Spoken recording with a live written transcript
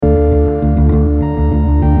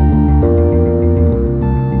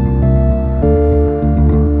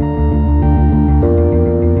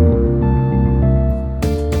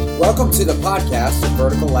Welcome to the podcast of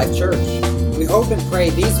Vertical Life Church. We hope and pray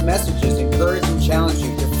these messages encourage and challenge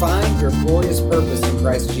you to find your glorious purpose in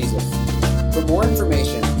Christ Jesus. For more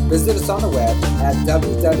information, visit us on the web at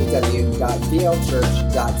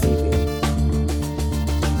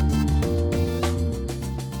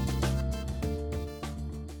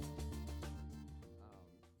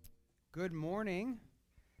Good morning.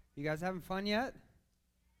 You guys having fun yet?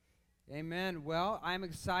 Amen. Well, I'm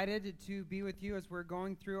excited to be with you as we're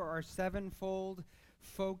going through our sevenfold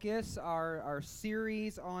focus, our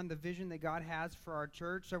series on the vision that God has for our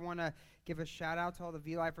church. I want to give a shout out to all the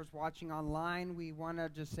V-Lifers watching online. We want to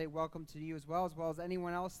just say welcome to you as well as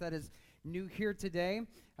anyone else that is new here today.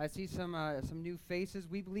 I see some new faces.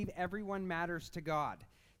 We believe everyone matters to God,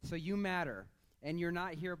 so you matter. And you're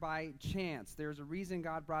not here by chance. There's a reason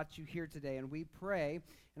God brought you here today. And we pray,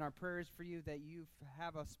 and our prayers for you, that you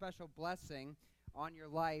have a special blessing on your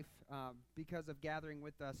life because of gathering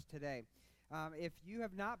with us today. If you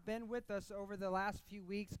have not been with us over the last few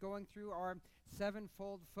weeks going through our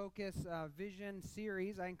sevenfold focus vision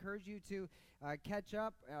series, I encourage you to catch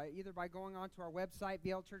up either by going onto our website,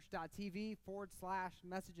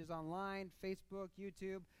 vlchurch.tv/messages online, Facebook,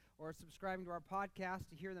 YouTube, or subscribing to our podcast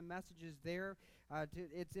to hear the messages there.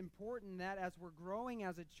 It's important that as we're growing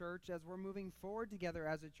as a church, as we're moving forward together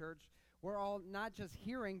as a church, we're all not just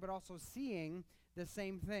hearing but also seeing the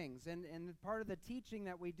same things. And part of the teaching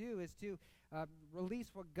that we do is to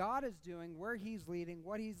release what God is doing, where He's leading,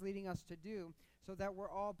 what He's leading us to do, so that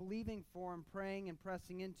we're all believing for and praying and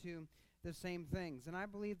pressing into the same things. And I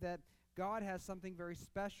believe that God has something very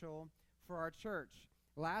special for our church.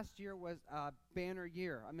 Last year was a banner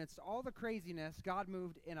year. Amidst all the craziness, God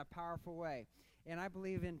moved in a powerful way. And I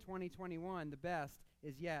believe in 2021, the best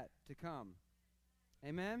is yet to come.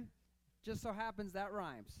 Amen? Just so happens that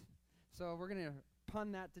rhymes. So we're going to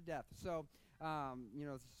pun that to death. So,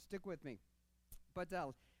 stick with me. But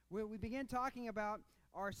we began talking about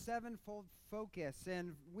our sevenfold focus.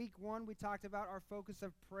 And week one, we talked about our focus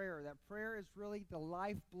of prayer. That prayer is really the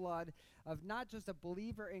lifeblood of not just a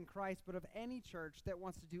believer in Christ, but of any church that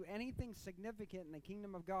wants to do anything significant in the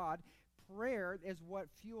kingdom of God. Prayer is what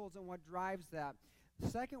fuels and what drives that. The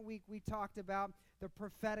second week, we talked about the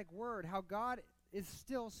prophetic word, how God is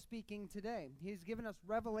still speaking today. He's given us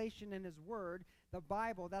revelation in His word, the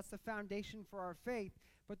Bible. That's the foundation for our faith.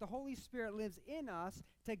 But the Holy Spirit lives in us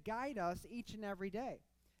to guide us each and every day.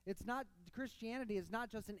 Christianity is not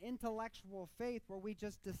just an intellectual faith where we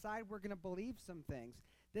just decide we're going to believe some things.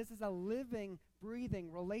 This is a living, breathing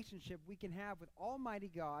relationship we can have with Almighty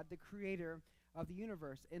God, the creator of the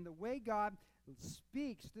universe. And the way God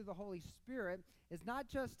speaks through the Holy Spirit is not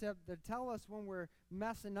just to tell us when we're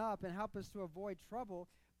messing up and help us to avoid trouble,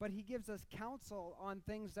 but He gives us counsel on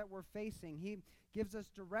things that we're facing. He gives us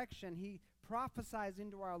direction. He prophesies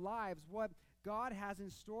into our lives what God has in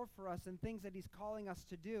store for us and things that He's calling us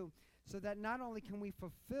to do, so that not only can we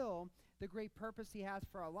fulfill the great purpose He has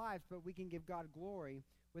for our lives, but we can give God glory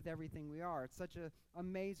with everything we are. It's such an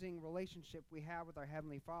amazing relationship we have with our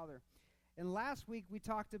Heavenly Father. And last week we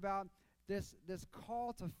talked about this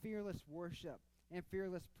call to fearless worship and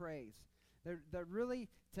fearless praise. That really,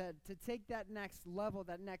 to take that next level,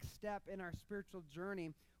 that next step in our spiritual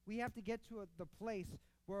journey, we have to get to the place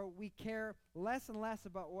where we care less and less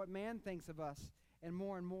about what man thinks of us and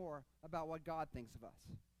more about what God thinks of us.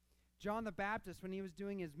 John the Baptist, when he was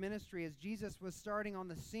doing his ministry, as Jesus was starting on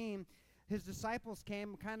the scene, his disciples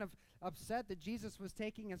came kind of upset that Jesus was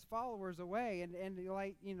taking his followers away, and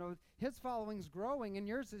his following's growing and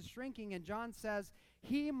yours is shrinking, and John says,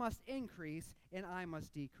 He must increase and I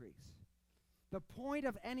must decrease. The point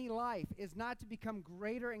of any life is not to become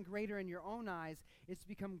greater and greater in your own eyes, it's to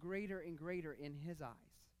become greater and greater in His eyes.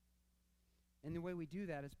 And the way we do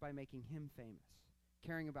that is by making Him famous,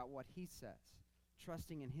 caring about what He says,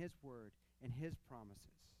 trusting in His word and His promises.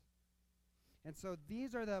 And so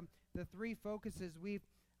these are the three focuses we've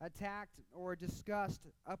attacked or discussed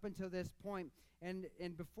up until this point. And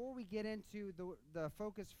before we get into the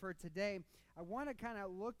focus for today, I want to kind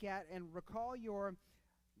of look at and recall your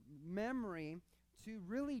memory to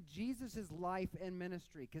really Jesus' life and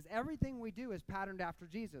ministry, because everything we do is patterned after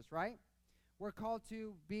Jesus, right? We're called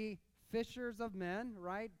to be fishers of men,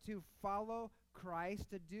 right? To follow Christ,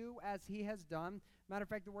 to do as He has done. Matter of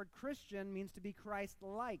fact, the word Christian means to be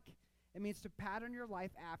Christ-like. It means to pattern your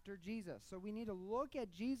life after Jesus. So we need to look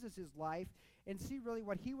at Jesus' life and see really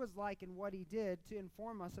what He was like and what He did to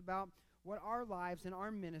inform us about what our lives and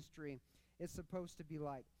our ministry is supposed to be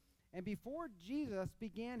like. And before Jesus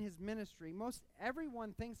began His ministry, most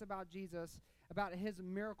everyone thinks about Jesus, about His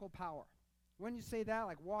miracle power. When you say that,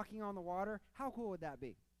 like walking on the water, how cool would that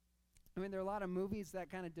be? I mean, there are a lot of movies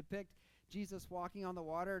that kind of depict Jesus walking on the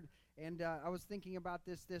water. And I was thinking about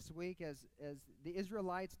this week as the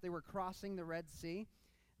Israelites, they were crossing the Red Sea,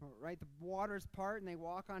 right? The waters part and they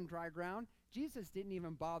walk on dry ground. Jesus didn't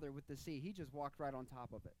even bother with the sea. He just walked right on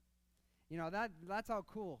top of it. You know, that's how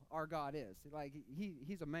cool our God is. Like,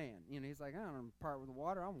 he's a man. You know, he's like, I don't want to part with the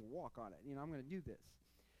water. I'm going to walk on it. You know, I'm going to do this.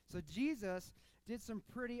 So Jesus did some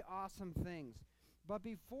pretty awesome things. But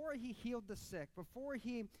before he healed the sick, before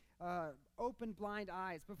he opened blind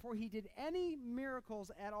eyes, before he did any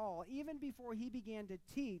miracles at all, even before he began to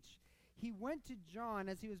teach, he went to John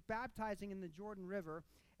as he was baptizing in the Jordan River,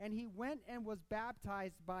 and he went and was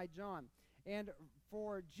baptized by John. And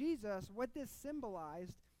for Jesus, what this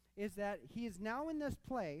symbolized is that he is now in this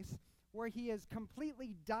place where he is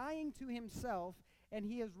completely dying to himself, and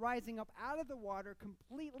he is rising up out of the water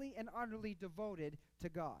completely and utterly devoted to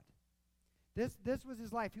God. This was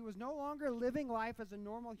his life. He was no longer living life as a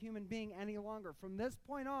normal human being any longer. From this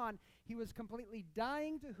point on, he was completely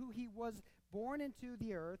dying to who he was born into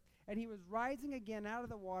the earth, and he was rising again out of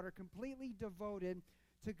the water completely devoted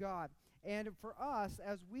to God. And for us,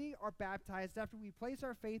 as we are baptized, after we place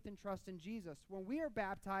our faith and trust in Jesus, when we are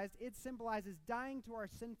baptized, it symbolizes dying to our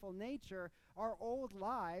sinful nature, our old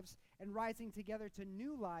lives, and rising together to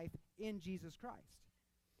new life in Jesus Christ.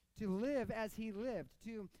 To live as he lived,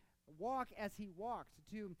 to walk as he walked,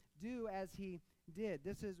 to do as he did.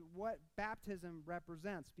 This is what baptism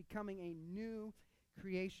represents, becoming a new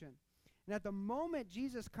creation. And at the moment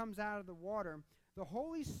Jesus comes out of the water, the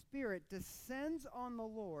Holy Spirit descends on the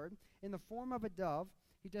Lord in the form of a dove.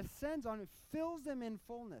 He descends on him, fills him in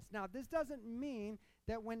fullness. Now, this doesn't mean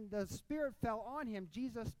that when the Spirit fell on him,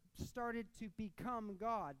 Jesus started to become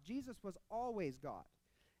God. Jesus was always God.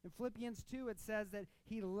 In Philippians 2, it says that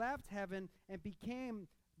he left heaven and became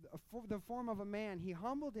the form of a man. He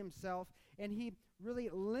humbled himself, and he really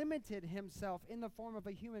limited himself in the form of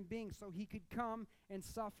a human being so he could come and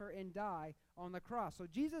suffer and die on the cross. So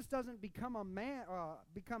Jesus doesn't become a man,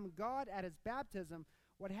 become God at his baptism.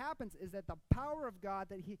 What happens is that the power of God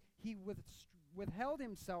that he withheld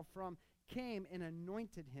himself from came and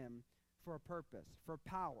anointed him for a purpose, for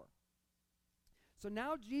power. So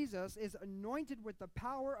now Jesus is anointed with the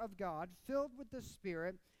power of God, filled with the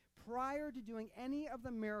Spirit, prior to doing any of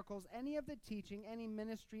the miracles, any of the teaching, any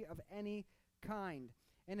ministry of any kind.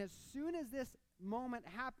 And as soon as this moment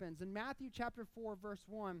happens, in Matthew chapter 4, verse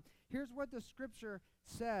 1, here's what the scripture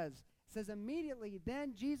says. It says, immediately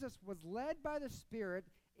then Jesus was led by the Spirit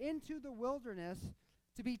into the wilderness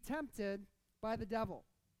to be tempted by the devil.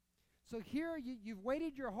 So here you've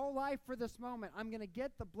waited your whole life for this moment. I'm going to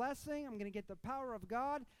get the blessing. I'm going to get the power of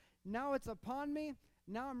God. Now it's upon me.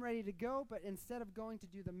 Now I'm ready to go, but instead of going to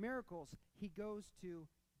do the miracles, he goes to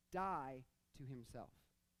die to himself.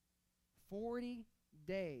 40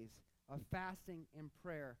 days of fasting and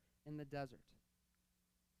prayer in the desert.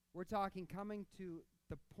 We're talking coming to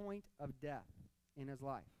the point of death in his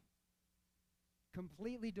life.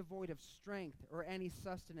 Completely devoid of strength or any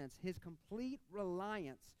sustenance. His complete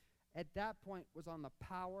reliance at that point was on the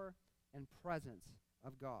power and presence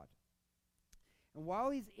of God. And while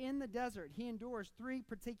he's in the desert, he endures 3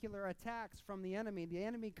 particular attacks from the enemy. The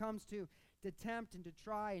enemy comes to tempt and to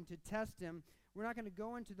try and to test him. We're not going to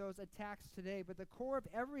go into those attacks today, but the core of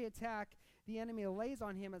every attack the enemy lays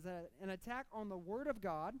on him is an attack on the Word of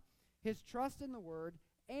God, his trust in the Word,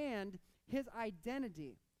 and his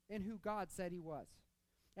identity in who God said he was.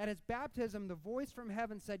 At his baptism, the voice from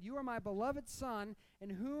heaven said, "You are my beloved Son, in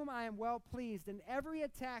whom I am well pleased." And every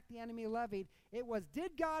attack the enemy levied, it was,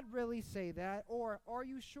 did God really say that? Or are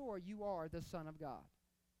you sure you are the Son of God?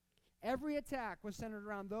 Every attack was centered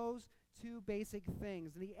around those 2 basic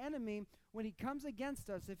things. And the enemy, when he comes against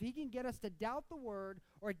us, if he can get us to doubt the Word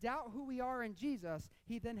or doubt who we are in Jesus,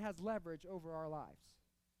 he then has leverage over our lives.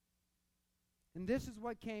 And this is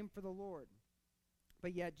what came for the Lord.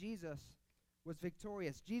 But yet Jesus was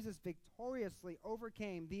victorious. Jesus victoriously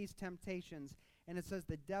overcame these temptations, and it says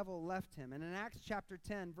the devil left him. And in Acts chapter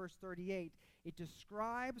 10, verse 38, it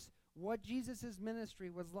describes what Jesus'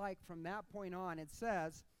 ministry was like from that point on. It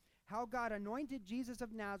says, how God anointed Jesus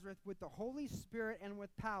of Nazareth with the Holy Spirit and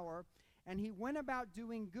with power, and he went about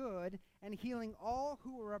doing good and healing all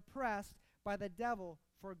who were oppressed by the devil,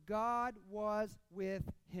 for God was with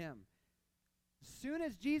him. As soon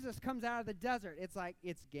as Jesus comes out of the desert, it's like,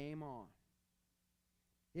 it's game on.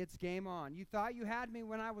 It's game on. You thought you had me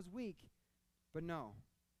when I was weak, but no,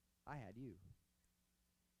 I had you.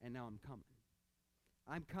 And now I'm coming.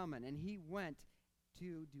 I'm coming. And he went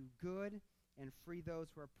to do good and free those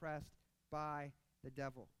who are oppressed by the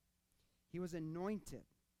devil. He was anointed.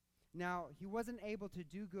 Now, he wasn't able to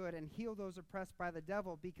do good and heal those oppressed by the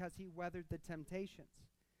devil because he weathered the temptations.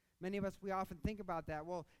 Many of us, we often think about that.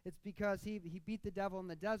 Well, it's because he beat the devil in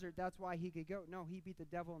the desert. That's why he could go. No, he beat the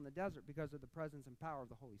devil in the desert because of the presence and power of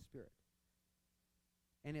the Holy Spirit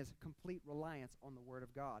and his complete reliance on the Word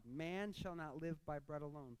of God. Man shall not live by bread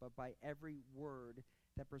alone, but by every word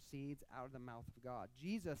that proceeds out of the mouth of God.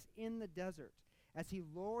 Jesus in the desert, as he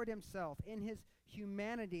lowered himself in his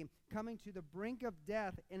humanity, coming to the brink of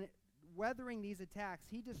death and weathering these attacks,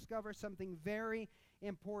 he discovers something very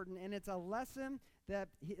important, and it's a lesson that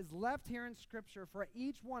is left here in Scripture for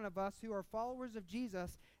each one of us who are followers of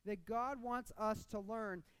Jesus, that God wants us to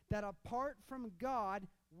learn that apart from God,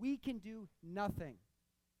 we can do nothing.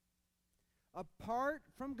 Apart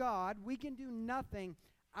from God, we can do nothing.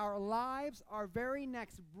 Our lives, our very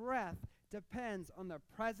next breath, depends on the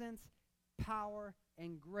presence, power,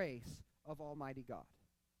 and grace of Almighty God.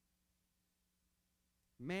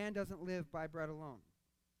 Man doesn't live by bread alone.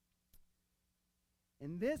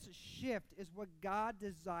 And this shift is what God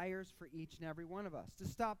desires for each and every one of us, to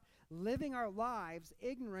stop living our lives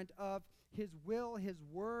ignorant of his will, his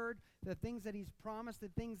word, the things that he's promised, the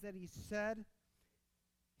things that he's said.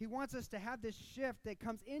 He wants us to have this shift that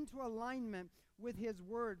comes into alignment with his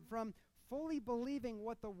word, from fully believing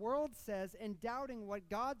what the world says and doubting what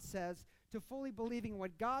God says, to fully believing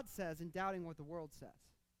what God says and doubting what the world says.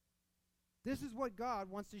 This is what God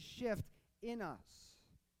wants to shift in us.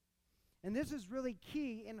 And this is really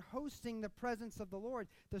key in hosting the presence of the Lord.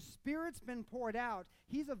 The Spirit's been poured out.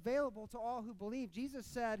 He's available to all who believe. Jesus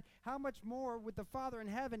said, how much more would the Father in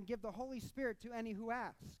heaven give the Holy Spirit to any who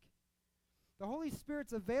ask? The Holy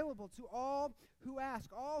Spirit's available to all who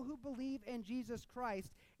ask, all who believe in Jesus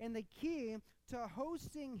Christ. And the key to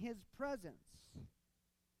hosting his presence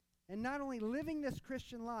and not only living this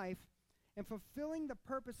Christian life and fulfilling the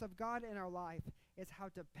purpose of God in our life is how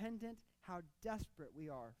dependent, how desperate we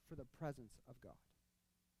are for the presence of God.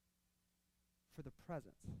 For the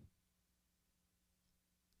presence.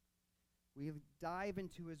 We dive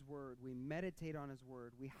into his word. We meditate on his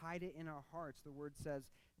word. We hide it in our hearts. The word says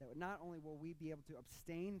that not only will we be able to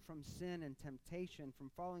abstain from sin and temptation, from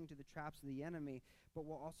falling to the traps of the enemy, but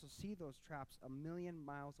we'll also see those traps a million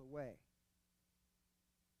miles away.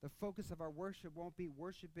 The focus of our worship won't be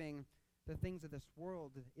worshiping the things of this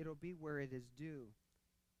world. It'll be where it is due.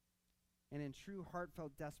 And in true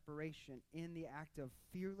heartfelt desperation, in the act of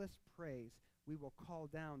fearless praise, we will call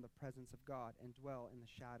down the presence of God and dwell in the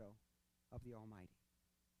shadow of the Almighty.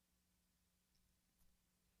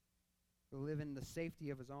 We'll live in the safety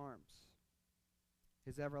of his arms,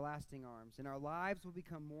 his everlasting arms. And our lives will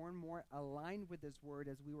become more and more aligned with his word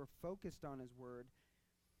as we were focused on his word.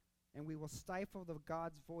 And we will stifle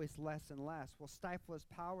God's voice less and less. We'll stifle his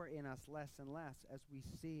power in us less and less as we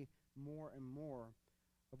see more and more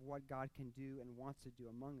of what God can do and wants to do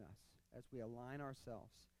among us as we align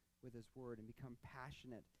ourselves with his word and become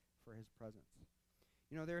passionate for his presence.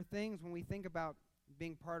 You know, there are things when we think about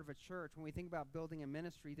being part of a church, when we think about building a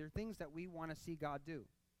ministry, there are things that we want to see God do.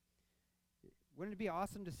 Wouldn't it be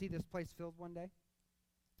awesome to see this place filled one day?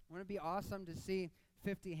 Wouldn't it be awesome to see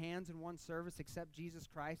 50 hands in one service accept Jesus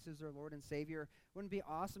Christ as their Lord and Savior? Wouldn't it be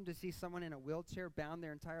awesome to see someone in a wheelchair bound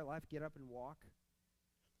their entire life get up and walk?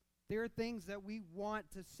 There are things that we want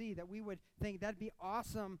to see, that we would think that'd be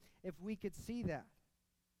awesome if we could see that.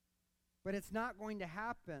 But it's not going to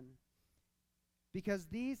happen, because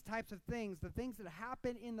these types of things, the things that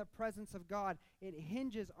happen in the presence of God, it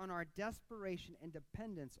hinges on our desperation and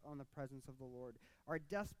dependence on the presence of the Lord. Our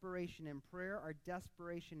desperation in prayer, our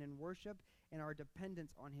desperation in worship, and our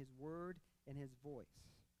dependence on his word and his voice,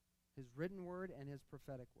 his written word and his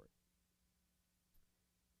prophetic word.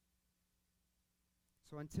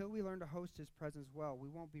 So until we learn to host his presence well, we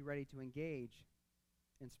won't be ready to engage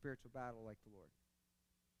in spiritual battle like the Lord.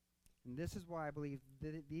 And this is why I believe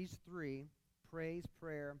that these three, praise,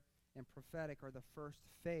 prayer, and prophetic, are the first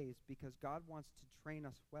phase, because God wants to train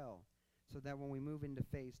us well so that when we move into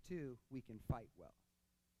phase 2, we can fight well.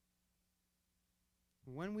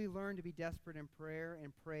 When we learn to be desperate in prayer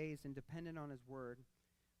and praise and dependent on his word,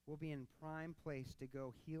 we'll be in prime place to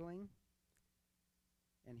go healing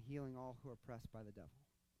all who are oppressed by the devil.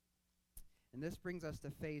 And this brings us to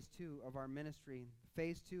phase 2 of our ministry.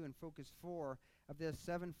 Phase 2 and focus 4 of this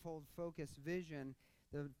sevenfold focus vision.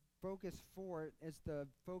 The focus 4 is the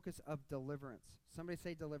focus of deliverance. Somebody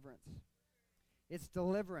say deliverance. It's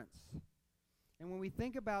deliverance. And when we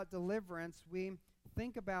think about deliverance, we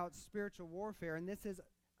think about spiritual warfare, and this is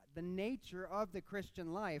the nature of the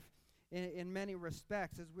Christian life in many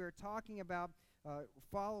respects, as we're talking about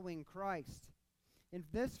following Christ. In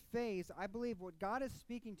this phase, I believe what God is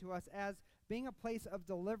speaking to us as being a place of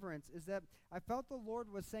deliverance is that I felt the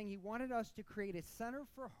Lord was saying he wanted us to create a center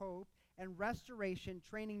for hope and restoration,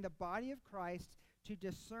 training the body of Christ to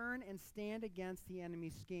discern and stand against the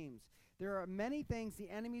enemy's schemes. There are many things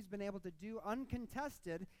the enemy's been able to do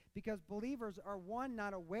uncontested because believers are, 1,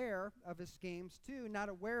 not aware of his schemes, 2, not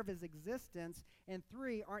aware of his existence, and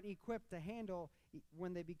 3, aren't equipped to handle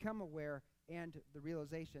when they become aware and the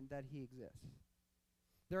realization that he exists.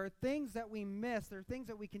 There are things that we miss. There are things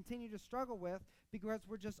that we continue to struggle with because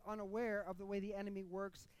we're just unaware of the way the enemy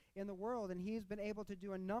works in the world, and he's been able to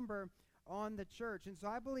do a number on the church. And so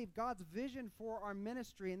I believe God's vision for our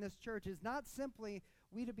ministry in this church is not simply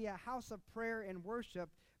we to be a house of prayer and worship,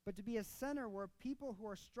 but to be a center where people who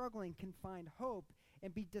are struggling can find hope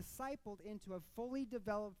and be discipled into a fully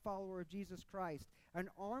developed follower of Jesus Christ, an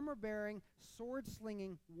armor-bearing,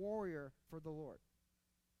 sword-slinging warrior for the Lord.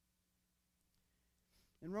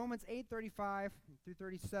 In Romans 8:35 through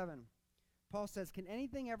 37, Paul says, "Can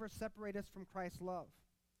anything ever separate us from Christ's love?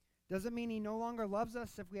 Does it mean he no longer loves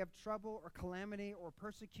us if we have trouble or calamity or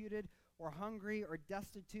persecuted or hungry or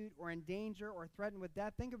destitute or in danger or threatened with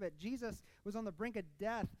death?" Think of it. Jesus was on the brink of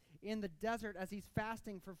death in the desert as he's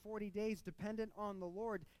fasting for 40 days, dependent on the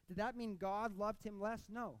Lord. Did that mean God loved him less?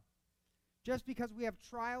 No. Just because we have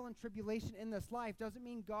trial and tribulation in this life doesn't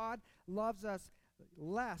mean God loves us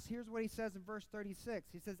less. Here's what he says in verse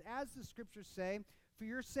 36. He says, "As the scriptures say, for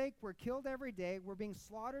your sake we're killed every day, we're being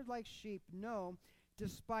slaughtered like sheep. No,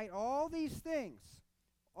 despite all these things,"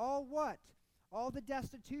 all what? All the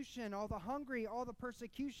destitution, all the hungry, all the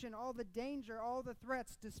persecution, all the danger, all the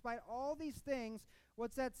threats, despite all these things,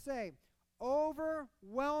 what's that say?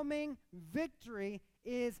 Overwhelming victory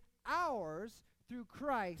is ours through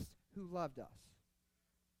Christ who loved us.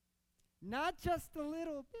 Not just a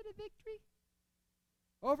little bit of victory.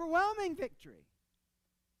 Overwhelming victory.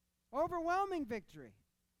 Overwhelming victory.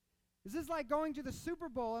 This is like going to the Super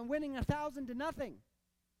Bowl and winning 1,000-0.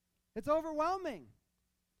 It's overwhelming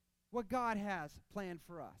what God has planned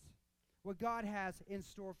for us, what God has in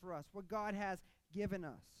store for us, what God has given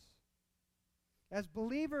us. As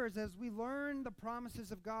believers, as we learn the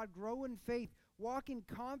promises of God, grow in faith, walk in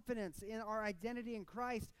confidence in our identity in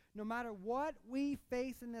Christ, no matter what we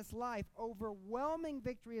face in this life, overwhelming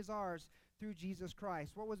victory is ours through Jesus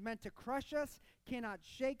Christ. What was meant to crush us cannot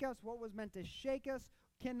shake us. What was meant to shake us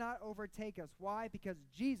cannot overtake us. Why? Because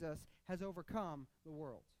Jesus has overcome the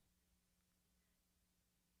world.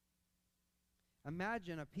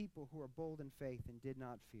 Imagine a people who are bold in faith and did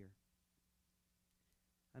not fear.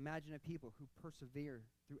 Imagine a people who persevere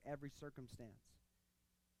through every circumstance.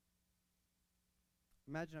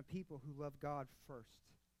 Imagine a people who love God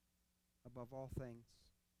first above all things,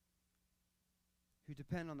 who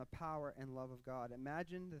depend on the power and love of God.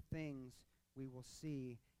 Imagine the things we will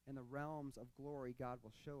see in the realms of glory God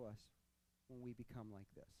will show us when we become like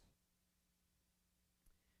this.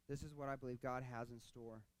 This is what I believe God has in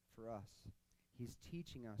store for us. He's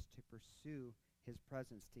teaching us to pursue his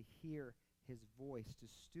presence, to hear his voice, to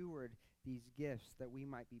steward these gifts that we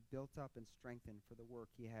might be built up and strengthened for the work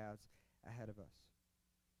he has ahead of us.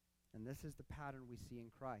 And this is the pattern we see in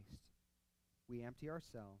Christ. We empty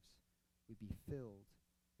ourselves, we be filled,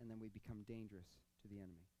 and then we become dangerous to the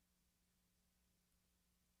enemy.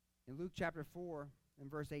 In Luke chapter 4 and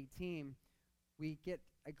verse 18, we get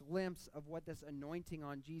a glimpse of what this anointing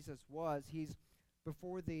on Jesus was. He's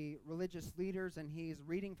before the religious leaders, and he's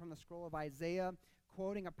reading from the scroll of Isaiah,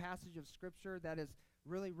 quoting a passage of Scripture that is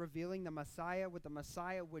really revealing the Messiah, what the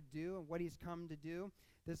Messiah would do and what he's come to do.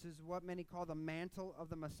 This is what many call the mantle of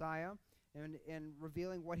the Messiah, and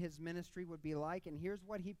revealing what his ministry would be like. And here's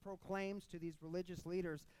what he proclaims to these religious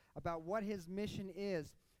leaders about what his mission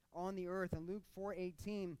is on the earth. In Luke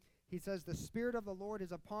 4:18, he says, "The Spirit of the Lord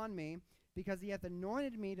is upon me, because he hath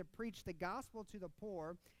anointed me to preach the gospel to the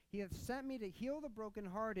poor. He hath sent me to heal the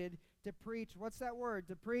brokenhearted, to preach," what's that word?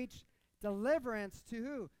 To preach deliverance to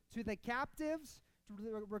who? To the captives, to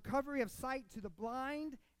the recovery of sight to the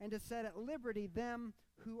blind, and to set at liberty them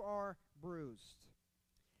who are bruised.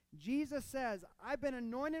 Jesus says, I've been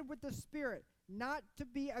anointed with the Spirit, not to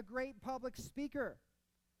be a great public speaker.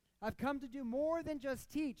 I've come to do more than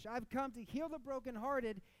just teach. I've come to heal the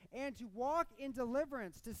brokenhearted and to walk in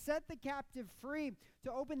deliverance, to set the captive free,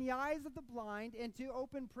 to open the eyes of the blind, and to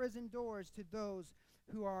open prison doors to those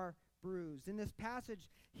who are bruised. In this passage,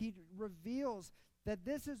 he reveals that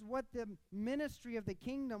this is what the ministry of the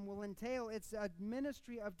kingdom will entail. It's a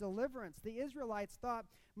ministry of deliverance. The Israelites thought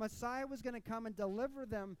Messiah was going to come and deliver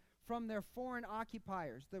them from their foreign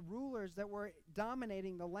occupiers, the rulers that were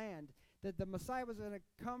dominating the land, that the Messiah was going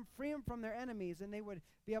to come free them from their enemies, and they would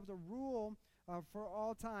be able to rule for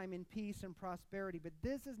all time in peace and prosperity. But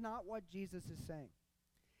this is not what Jesus is saying.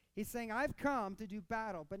 He's saying, I've come to do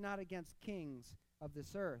battle, but not against kings of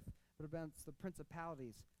this earth, but against the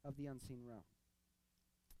principalities of the unseen realm.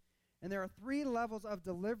 And there are 3 levels of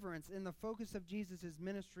deliverance in the focus of Jesus'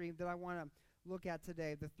 ministry that I want to look at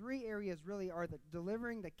today. The 3 areas really are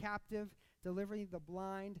delivering the captive, delivering the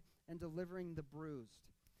blind, and delivering the bruised.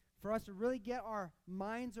 For us to really get our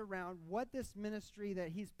minds around what this ministry that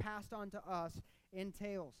he's passed on to us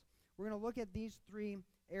entails. We're going to look at these 3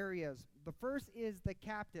 areas. The first is the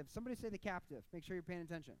captive. Somebody say the captive. Make sure you're paying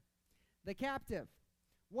attention. The captive.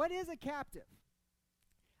 What is a captive?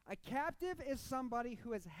 A captive is somebody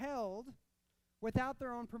who is held without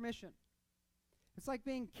their own permission. It's like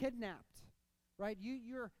being kidnapped, right?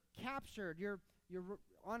 You're captured. You're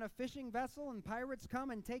on a fishing vessel and pirates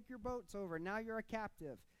come and take your boats over. Now you're a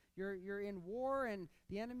captive. You're in war and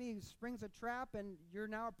the enemy springs a trap and you're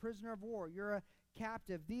now a prisoner of war. You're a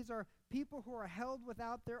captive. These are people who are held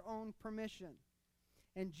without their own permission.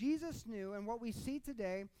 And Jesus knew, and what we see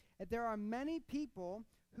today, that there are many people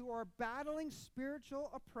who are battling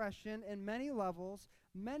spiritual oppression in many levels,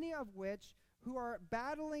 many of which who are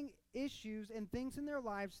battling issues and things in their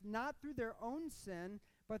lives not through their own sin,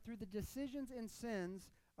 but through the decisions and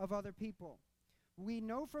sins of other people. We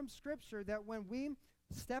know from Scripture that when we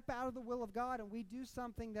step out of the will of God and we do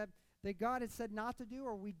something that God has said not to do,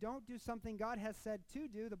 or we don't do something God has said to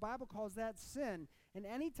do, the Bible calls that sin. And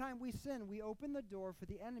anytime we sin, we open the door for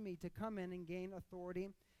the enemy to come in and gain authority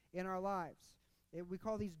in our lives. We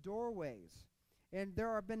call these doorways. And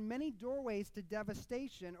there have been many doorways to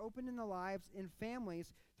devastation opened in the lives in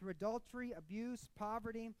families through adultery, abuse,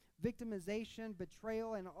 poverty, victimization,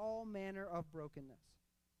 betrayal, and all manner of brokenness.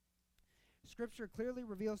 Scripture clearly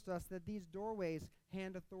reveals to us that these doorways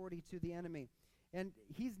hand authority to the enemy. And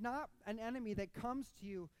he's not an enemy that comes to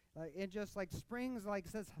you and just like springs, like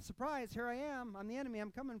says, surprise, here I am, I'm the enemy,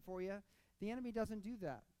 I'm coming for you. The enemy doesn't do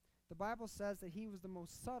that. The Bible says that he was the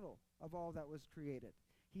most subtle of all that was created.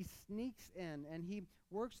 He sneaks in and he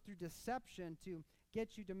works through deception to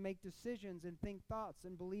get you to make decisions and think thoughts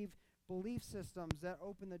and belief systems that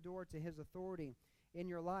open the door to his authority in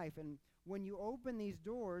your life. And when you open these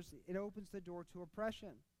doors, it opens the door to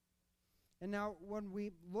oppression. And now when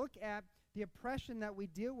we look at the oppression that we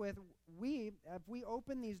deal with, if we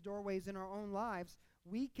open these doorways in our own lives,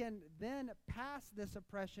 we can then pass this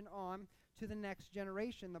oppression on to the next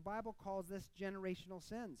generation. The Bible calls this generational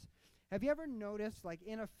sins. Have you ever noticed, like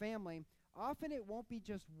in a family, often it won't be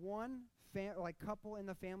just one couple in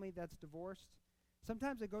the family that's divorced.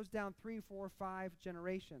 Sometimes it goes down 3, 4, 5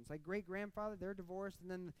 generations. Like great-grandfather, they're divorced, and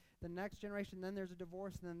then the next generation, then there's a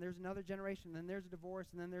divorce, and then there's another generation, and then there's a divorce,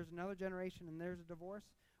 and then there's another generation, and there's a divorce.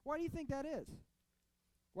 Why do you think that is?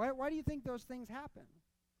 Why do you think those things happen?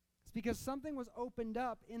 It's because something was opened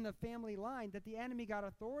up in the family line that the enemy got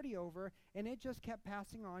authority over, and it just kept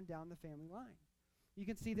passing on down the family line. You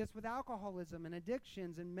can see this with alcoholism and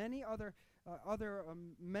addictions and many other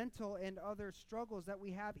mental and other struggles that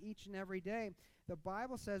we have each and every day. The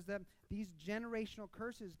Bible says that these generational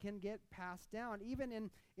curses can get passed down, even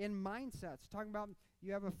in mindsets. Talking about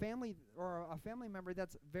you have a family or a family member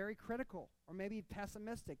that's very critical or maybe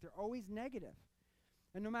pessimistic. They're always negative.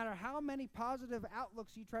 And no matter how many positive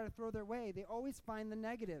outlooks you try to throw their way, they always find the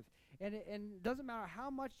negative. And it doesn't matter how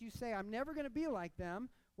much you say, I'm never going to be like them.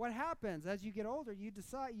 What happens as you get older, you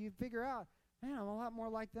figure out, man, I'm a lot more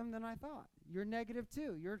like them than I thought. You're negative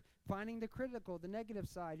too. You're finding the critical, the negative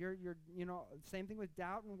side. You're same thing with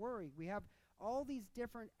doubt and worry. We have all these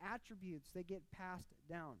different attributes that get passed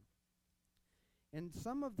down. And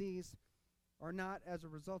some of these are not as a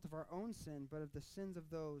result of our own sin, but of the sins of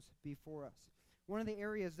those before us. One of the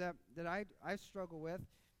areas that I struggle with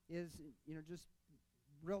is, just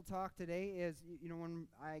real talk today is, when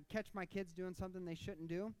I catch my kids doing something they shouldn't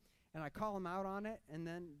do, and I call them out on it, and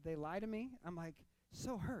then they lie to me, I'm like,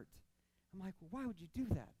 so hurt. I'm like, well, why would you do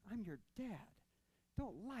that? I'm your dad.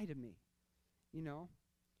 Don't lie to me,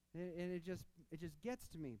 And it just gets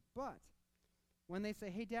to me. But when they say,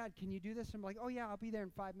 hey, Dad, can you do this? I'm like, oh, yeah, I'll be there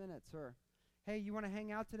in 5 minutes. Or, hey, you want to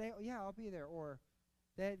hang out today? Oh, yeah, I'll be there. Or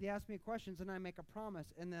they ask me questions, and I make a promise,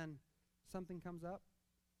 and then something comes up.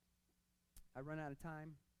 I run out of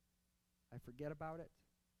time. I forget about it.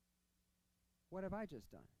 What have I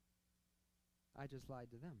just done? I just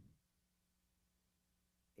lied to them.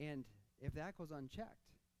 And if that goes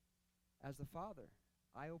unchecked, as the father,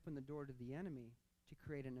 I open the door to the enemy to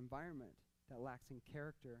create an environment that lacks in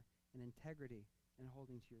character and integrity and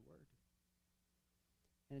holding to your word.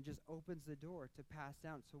 And it just opens the door to pass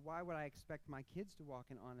down. So why would I expect my kids to walk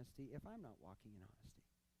in honesty if I'm not walking in honesty?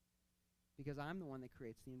 Because I'm the one that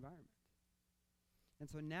creates the environment. And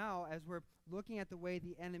so now, as we're looking at the way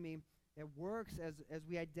the enemy It works as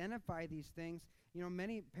we identify these things. You know,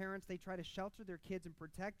 many parents, they try to shelter their kids and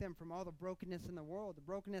protect them from all the brokenness in the world, the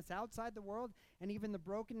brokenness outside the world, and even the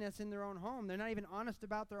brokenness in their own home. They're not even honest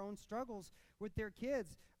about their own struggles with their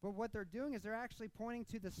kids. But what they're doing is they're actually pointing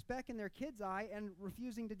to the speck in their kid's eye and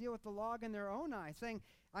refusing to deal with the log in their own eye, saying,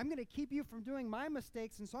 I'm going to keep you from doing my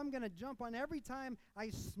mistakes, and so I'm going to jump on every time I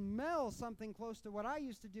smell something close to what I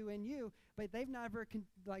used to do in you, but they've never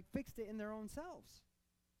fixed it in their own selves.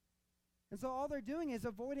 And so all they're doing is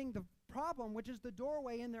avoiding the problem, which is the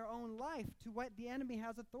doorway in their own life to what the enemy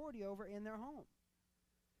has authority over in their home.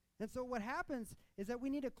 And so what happens is that we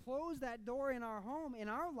need to close that door in our home, in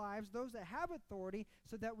our lives, those that have authority,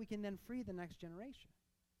 so that we can then free the next generation.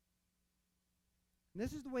 And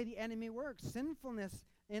this is the way the enemy works. Sinfulness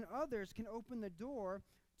in others can open the door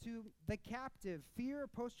to the captive. Fear,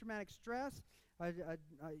 post-traumatic stress,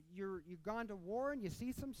 you've gone to war and you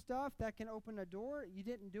see some stuff that can open a door. You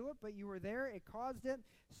didn't do it, but you were there. It caused it.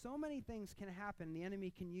 So many things can happen the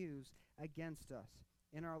enemy can use against us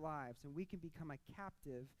in our lives, and we can become a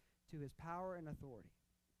captive to his power and authority.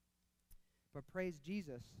 But praise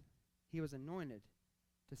Jesus, he was anointed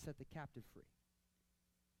to set the captive free.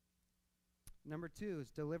 Number 2 is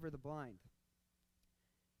deliver the blind.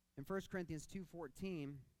 In 1 Corinthians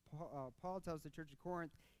 2:14, Paul tells the church of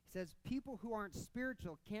Corinth, he says, people who aren't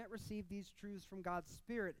spiritual can't receive these truths from God's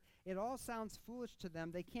Spirit. It all sounds foolish to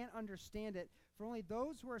them. They can't understand it. For only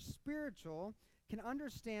those who are spiritual can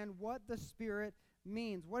understand what the Spirit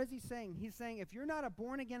means. What is he saying? He's saying if you're not a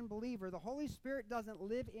born-again believer, the Holy Spirit doesn't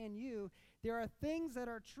live in you, there are things that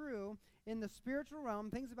are true in the spiritual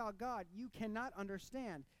realm, things about God, you cannot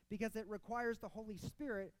understand because it requires the Holy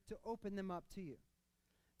Spirit to open them up to you.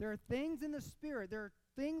 There are things in the Spirit, there are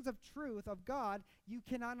things of truth of God you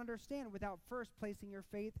cannot understand without first placing your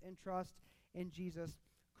faith and trust in Jesus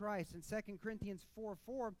Christ. In 2 Corinthians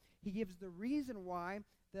 4:4, he gives the reason why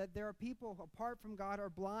that there are people who, apart from God, are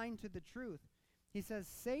blind to the truth. He says,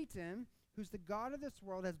 Satan, who's the god of this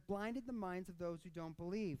world, has blinded the minds of those who don't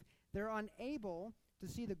believe. They're unable to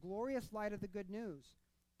see the glorious light of the good news.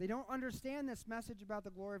 They don't understand this message about the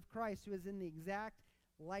glory of Christ, who is in the exact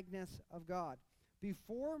likeness of God.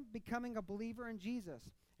 Before becoming a believer in Jesus,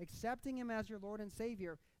 accepting him as your Lord and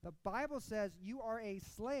Savior, the Bible says you are a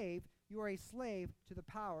slave to the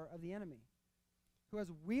power of the enemy, who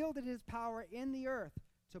has wielded his power in the earth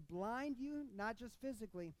to blind you, not just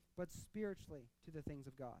physically, but spiritually to the things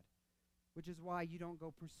of God, which is why you don't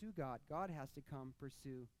go pursue God. God has to come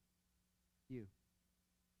pursue you.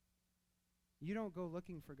 You don't go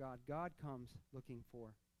looking for God. God comes looking for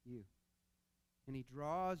you. And he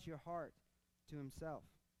draws your heart to himself.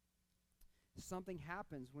 Something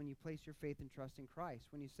happens when you place your faith and trust in Christ.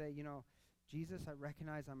 When you say, Jesus, I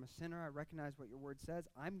recognize I'm a sinner. I recognize what your word says.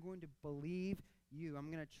 I'm going to believe you.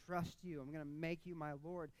 I'm going to trust you. I'm going to make you my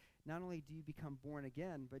Lord. Not only do you become born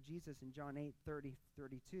again, but Jesus in John 8:30-32,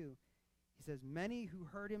 he says, many who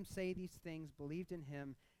heard him say these things believed in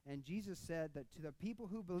him. And Jesus said that to the people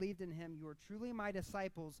who believed in him, you are truly my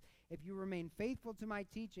disciples. If you remain faithful to my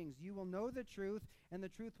teachings, you will know the truth, and the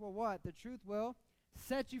truth will what? The truth will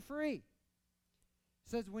set you free. It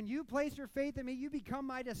says, when you place your faith in me, you become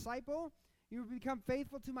my disciple. You become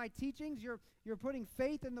faithful to my teachings. You're putting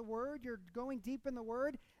faith in the word. You're going deep in the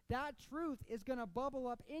word. That truth is going to bubble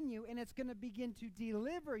up in you, and it's going to begin to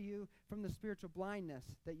deliver you from the spiritual blindness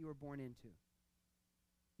that you were born into.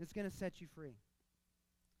 It's going to set you free.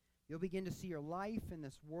 You'll begin to see your life in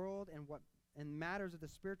this world and matters of the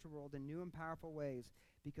spiritual world in new and powerful ways,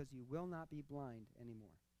 because you will not be blind anymore.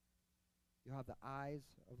 You'll have the eyes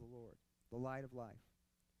of the Lord, the light of life.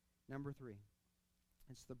 Number 3,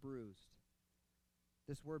 it's the bruised.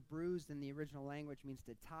 This word bruised in the original language means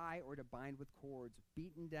to tie or to bind with cords,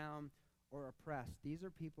 beaten down or oppressed. These are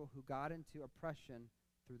people who got into oppression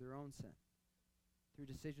through their own sin, through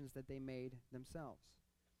decisions that they made themselves.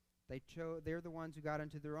 They're the ones who got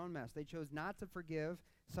into their own mess. They chose not to forgive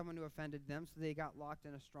someone who offended them, so they got locked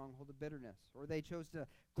in a stronghold of bitterness. Or they chose to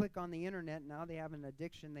click on the internet, and now they have an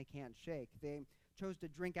addiction they can't shake. They chose to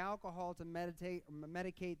drink alcohol to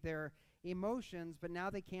medicate their emotions, but now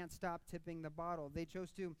they can't stop tipping the bottle. They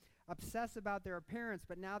chose to obsess about their appearance,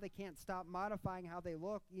 but now they can't stop modifying how they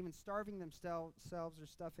look, even starving themselves or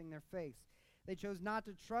stuffing their face. They chose not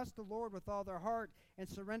to trust the Lord with all their heart and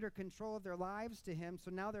surrender control of their lives to him,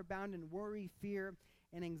 so now they're bound in worry, fear,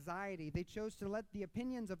 and anxiety. They chose to let the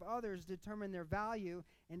opinions of others determine their value,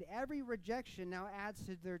 and every rejection now adds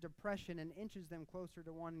to their depression and inches them closer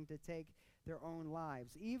to wanting to take their own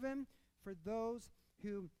lives. Even for those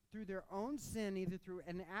who, through their own sin, either through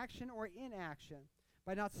an action or inaction,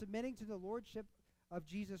 by not submitting to the lordship of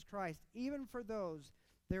Jesus Christ, even for those,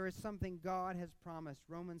 there is something God has promised.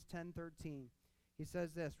 Romans 10:13. He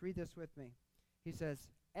says this. Read this with me. He says,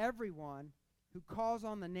 everyone who calls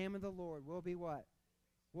on the name of the Lord will be what?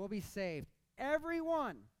 Will be saved.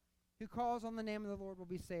 Everyone who calls on the name of the Lord will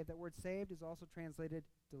be saved. That word saved is also translated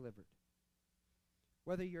delivered.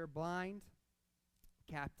 Whether you're blind,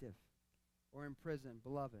 captive, or in prison,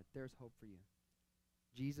 beloved, there's hope for you.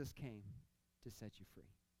 Jesus came to set you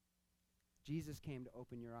free. Jesus came to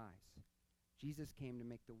open your eyes. Jesus came to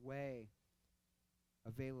make the way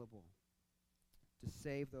available to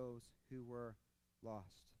save those who were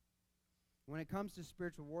lost. When it comes to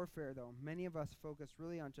spiritual warfare, though, many of us focus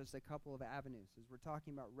really on just a couple of avenues. As we're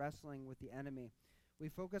talking about wrestling with the enemy, we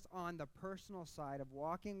focus on the personal side of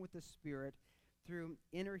walking with the Spirit through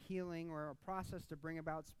inner healing, or a process to bring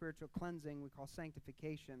about spiritual cleansing we call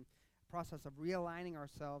sanctification, a process of realigning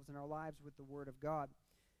ourselves and our lives with the Word of God.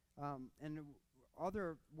 And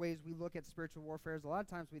other ways we look at spiritual warfare is a lot of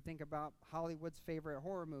times we think about Hollywood's favorite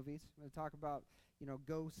horror movies. We talk about,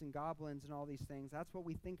 ghosts and goblins and all these things. That's what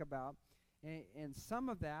we think about. And some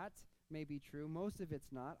of that may be true. Most of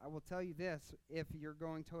it's not. I will tell you this. If you're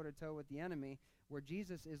going toe-to-toe with the enemy, where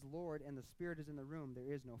Jesus is Lord and the Spirit is in the room,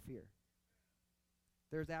 there is no fear.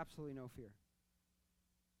 There's absolutely no fear.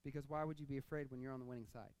 Because why would you be afraid when you're on the winning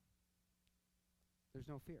side? There's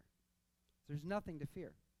no fear. There's nothing to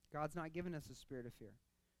fear. God's not given us a spirit of fear.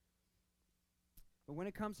 But when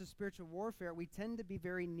it comes to spiritual warfare, we tend to be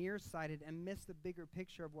very nearsighted and miss the bigger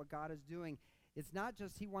picture of what God is doing. It's not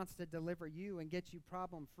just He wants to deliver you and get you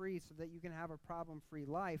problem-free so that you can have a problem-free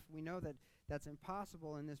life. We know that that's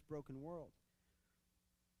impossible in this broken world.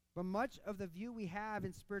 But much of the view we have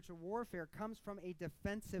in spiritual warfare comes from a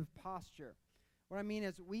defensive posture. What I mean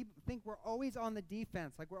is we think we're always on the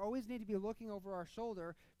defense, like we always need to be looking over our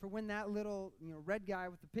shoulder for when that little red guy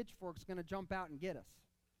with the pitchfork is going to jump out and get us.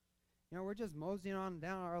 We're just moseying on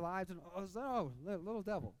down our lives, and little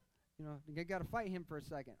devil. You got to fight him for a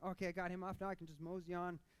second. Okay, I got him off, now I can just mosey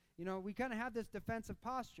on. We kind of have this defensive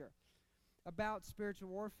posture about spiritual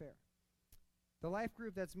warfare. The life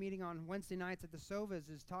group that's meeting on Wednesday nights at the Sovas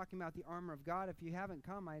is talking about the armor of God. If you haven't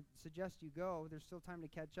come, I suggest you go. There's still time to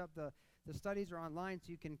catch up. The studies are online,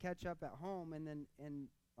 so you can catch up at home and then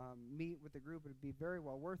meet with the group. It would be very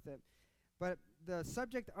well worth it. But the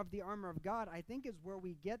subject of the armor of God, I think, is where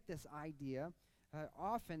we get this idea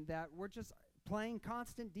often that we're just playing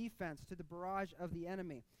constant defense to the barrage of the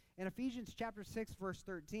enemy. In Ephesians chapter 6, verse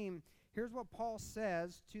 13, here's what Paul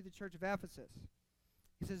says to the church of Ephesus.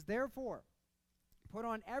 He says, therefore, put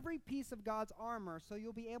on every piece of God's armor so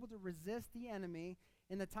you'll be able to resist the enemy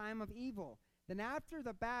in the time of evil. Then after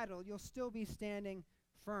the battle, you'll still be standing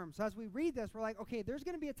firm. So as we read this, we're like, okay, there's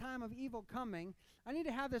going to be a time of evil coming. I need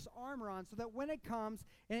to have this armor on so that when it comes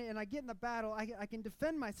and I get in the battle, I can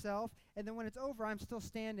defend myself, and then when it's over, I'm still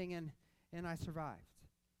standing and I survived.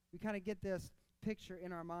 We kind of get this picture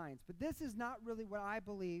in our minds. But this is not really what I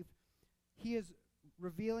believe He is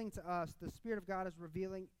revealing to us, the Spirit of God is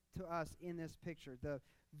revealing to us in this picture. The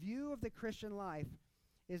view of the Christian life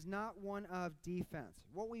is not one of defense.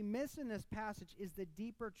 What we miss in this passage is the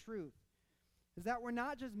deeper truth, is that we're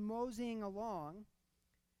not just moseying along,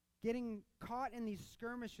 getting caught in these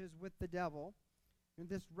skirmishes with the devil, in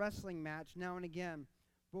this wrestling match now and again,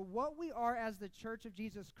 but what we are as the Church of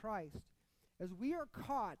Jesus Christ is we are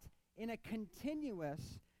caught in a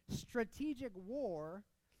continuous strategic war,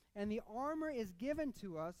 and the armor is given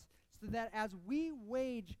to us so that as we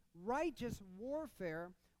wage righteous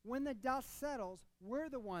warfare, when the dust settles, we're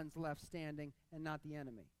the ones left standing and not the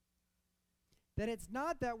enemy. That it's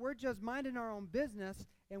not that we're just minding our own business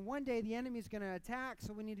and one day the enemy's going to attack,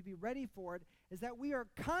 so we need to be ready for it, is that we are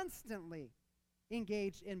constantly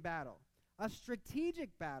engaged in battle, a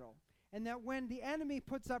strategic battle, and that when the enemy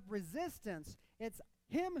puts up resistance, it's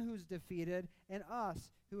him who's defeated and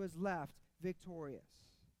us who is left victorious.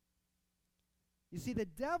 You see, the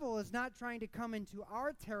devil is not trying to come into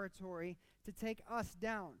our territory to take us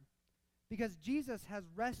down, because Jesus has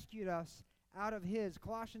rescued us out of his.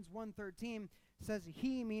 Colossians 1:13 says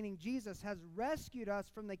he, meaning Jesus, has rescued us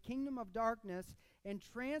from the kingdom of darkness and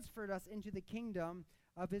transferred us into the kingdom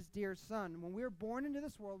of his dear Son. When we're born into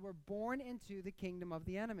this world, we're born into the kingdom of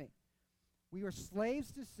the enemy. We were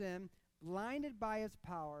slaves to sin, blinded by his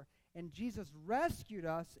power, and Jesus rescued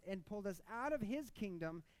us and pulled us out of his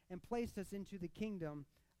kingdom and placed us into the kingdom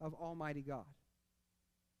of Almighty God.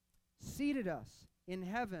 Seated us in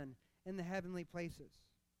heaven in the heavenly places.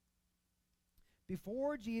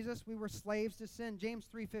 Before Jesus, we were slaves to sin. James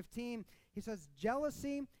 3:15, he says,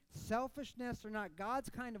 jealousy, selfishness are not God's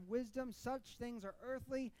kind of wisdom. Such things are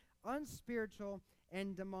earthly, unspiritual,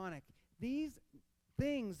 and demonic. These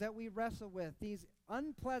things that we wrestle with, these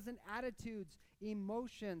unpleasant attitudes,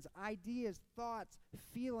 emotions, ideas, thoughts,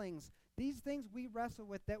 feelings, these things we wrestle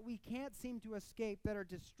with that we can't seem to escape, that are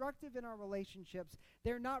destructive in our relationships,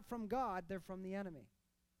 they're not from God, they're from the enemy.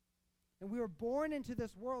 And we were born into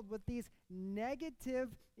this world with these negative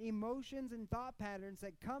emotions and thought patterns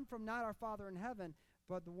that come from not our Father in heaven,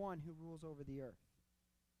 but the one who rules over the earth.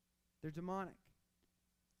 They're demonic.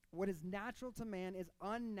 What is natural to man is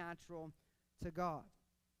unnatural to God.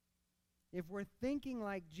 If we're thinking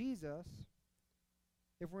like Jesus,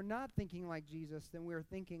 if we're not thinking like Jesus, then we're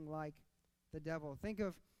thinking like the devil. Think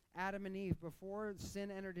of Adam and Eve. Before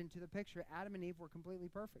sin entered into the picture, Adam and Eve were completely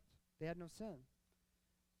perfect. They had no sin.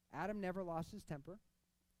 Adam never lost his temper.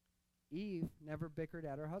 Eve never bickered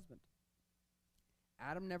at her husband.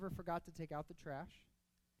 Adam never forgot to take out the trash.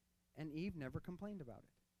 And Eve never complained about it.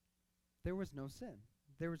 There was no sin.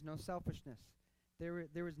 There was no selfishness.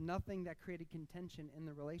 There was nothing that created contention in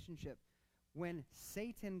the relationship. When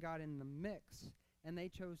Satan got in the mix and they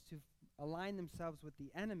chose to align themselves with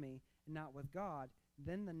the enemy and not with God,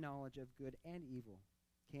 then the knowledge of good and evil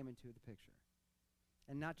came into the picture.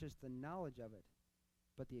 And not just the knowledge of it,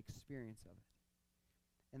 but the experience of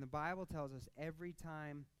it. And the Bible tells us every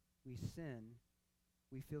time we sin,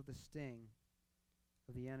 we feel the sting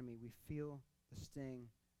of the enemy. We feel the sting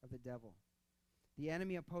of the devil. The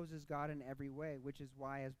enemy opposes God in every way, which is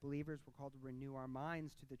why as believers we're called to renew our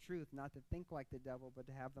minds to the truth, not to think like the devil, but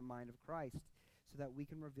to have the mind of Christ, so that we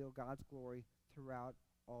can reveal God's glory throughout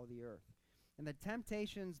all the earth. And the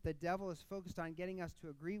temptations the devil is focused on getting us to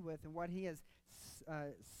agree with, and what he is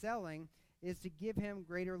selling, is to give him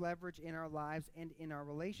greater leverage in our lives and in our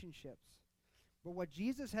relationships. But what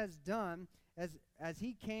Jesus has done, as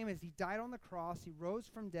he came, as he died on the cross, he rose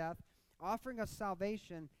from death, offering us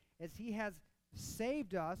salvation, as he has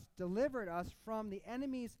saved us, delivered us from the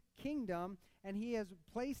enemy's kingdom, and he has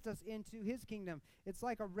placed us into his kingdom. It's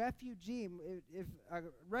like a refugee. If a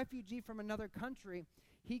refugee from another country,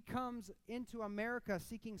 he comes into America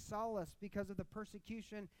seeking solace because of the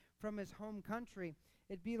persecution from his home country.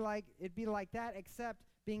 It'd be like that, except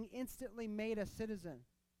being instantly made a citizen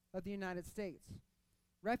of the United States.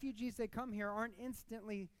 Refugees that come here aren't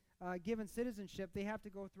instantly given citizenship. They have to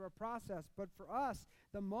go through a process. But for us,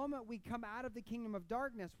 the moment we come out of the kingdom of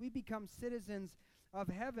darkness, we become citizens of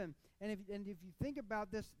heaven. And if you think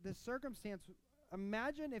about this circumstance,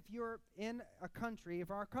 imagine if you're in a country,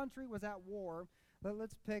 if our country was at war,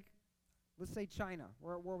 let's say China.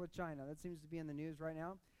 We're at war with China. That seems to be in the news right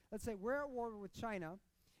now. Let's say we're at war with China,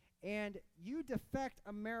 and you defect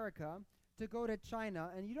America to go to China,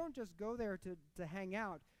 and you don't just go there to hang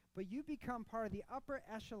out, but you become part of the upper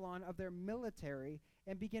echelon of their military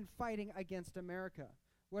and begin fighting against America.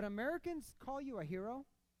 Would Americans call you a hero?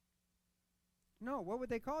 No. What would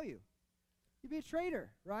they call you? You'd be a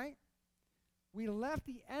traitor, right? We left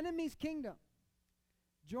the enemy's kingdom,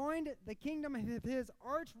 joined the kingdom of his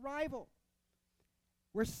arch rival.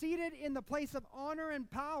 We're seated in the place of honor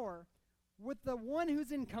and power with the one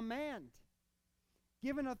who's in command,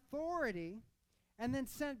 given authority, and then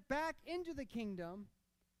sent back into the kingdom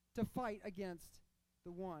to fight against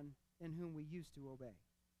the one in whom we used to obey.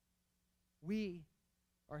 We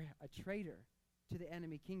are a traitor to the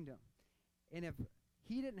enemy kingdom. And if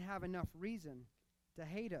he didn't have enough reason to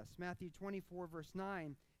hate us, Matthew 24, verse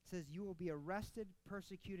 9 says, you will be arrested,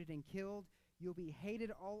 persecuted, and killed. You'll be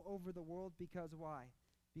hated all over the world because why?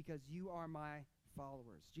 Because you are my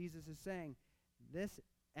followers. Jesus is saying, this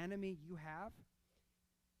enemy you have,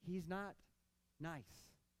 he's not nice.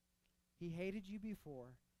 He hated you before.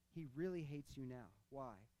 He really hates you now.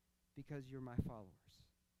 Why? Because you're my followers.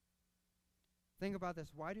 Think about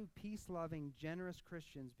this. Why do peace-loving, generous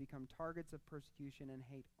Christians become targets of persecution and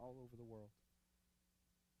hate all over the world?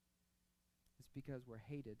 It's because we're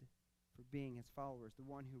hated for being his followers. The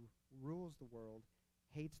one who rules the world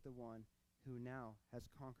hates the one who now has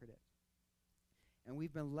conquered it. And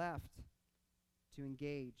we've been left to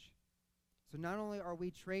engage. So not only are we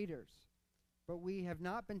traitors, but we have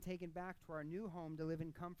not been taken back to our new home to live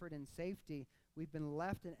in comfort and safety. We've been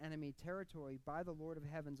left in enemy territory by the Lord of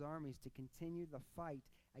Heaven's armies to continue the fight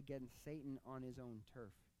against Satan on his own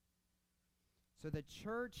turf. So the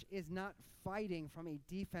church is not fighting from a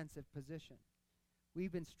defensive position.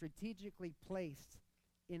 We've been strategically placed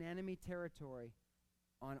in enemy territory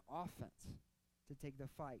on offense to take the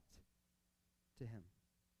fight to him.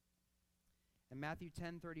 In Matthew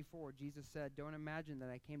 10:34, Jesus said, don't imagine that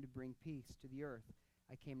I came to bring peace to the earth.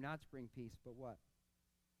 I came not to bring peace, but what?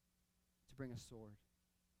 To bring a sword.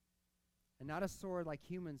 And not a sword like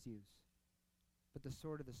humans use, but the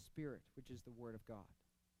sword of the Spirit, which is the Word of God.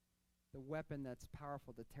 The weapon that's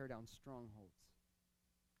powerful to tear down strongholds.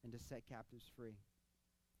 and to set captives free.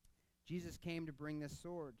 Jesus came to bring this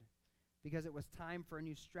sword because it was time for a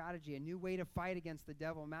new strategy, a new way to fight against the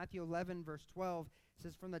devil. Matthew 11, verse 12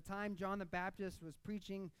 says, "From the time John the Baptist was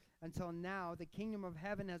preaching until now, the kingdom of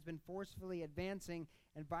heaven has been forcefully advancing,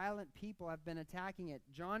 and violent people have been attacking it."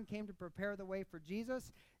 John came to prepare the way for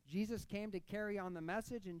Jesus. Jesus came to carry on the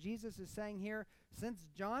message, and Jesus is saying here, since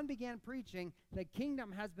John began preaching, the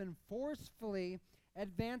kingdom has been forcefully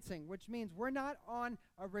advancing, which means we're not on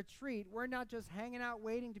a retreat. We're not just hanging out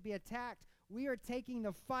waiting to be attacked. We are taking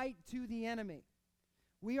the fight to the enemy.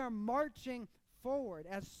 We are marching forward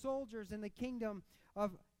as soldiers in the kingdom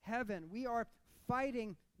of heaven. We are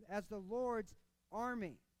fighting as the Lord's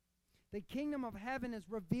army. The kingdom of heaven is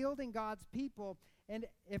revealed in God's people, and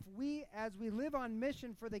as we live on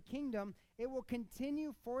mission for the kingdom, it will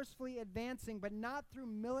continue forcefully advancing, but not through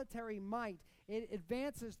military might. It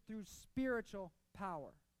advances through spiritual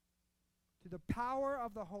power, through the power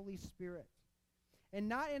of the Holy Spirit. And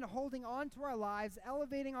not in holding on to our lives,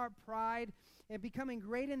 elevating our pride, and becoming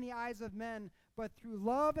great in the eyes of men, but through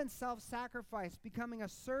love and self-sacrifice, becoming a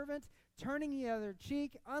servant, turning the other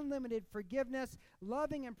cheek, unlimited forgiveness,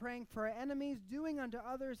 loving and praying for our enemies, doing unto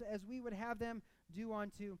others as we would have them do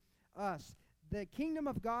unto us. The kingdom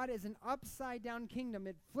of God is an upside-down kingdom.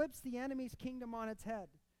 It flips the enemy's kingdom on its head.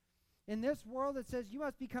 In this world, it says you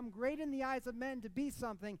must become great in the eyes of men to be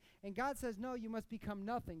something, and God says, no, you must become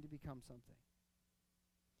nothing to become something.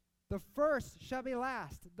 The first shall be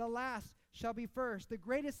last, the last shall be first. The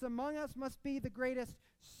greatest among us must be the greatest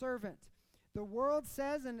servant. The world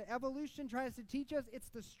says, and evolution tries to teach us, it's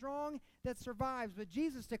the strong that survives, but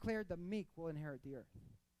Jesus declared the meek will inherit the earth.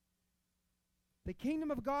 The kingdom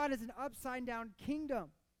of God is an upside-down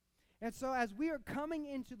kingdom. And so as we are coming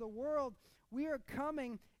into the world, we are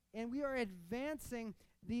coming and we are advancing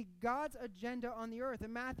God's agenda on the earth.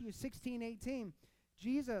 In Matthew 16:18,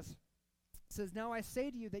 Jesus says, "Now I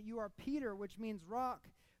say to you that you are Peter," which means rock,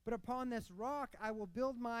 "but upon this rock I will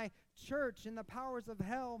build my church, and the powers of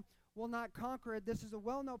hell will not conquer it." This is a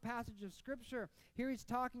well-known passage of Scripture. Here he's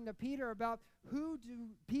talking to Peter about, who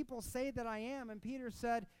do people say that I am? And Peter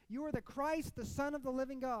said, "You are the Christ, the Son of the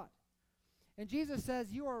living God." And Jesus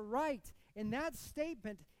says, "You are right." And that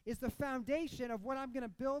statement is the foundation of what I'm going to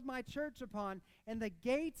build my church upon. And the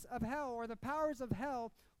gates of hell, or the powers of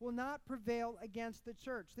hell, will not prevail against the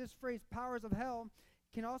church. This phrase, powers of hell,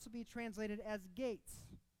 can also be translated as gates.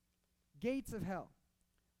 Gates of hell,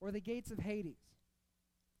 or the gates of Hades.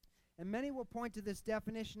 And many will point to this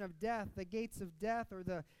definition of death. The gates of death, or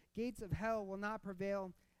the gates of hell, will not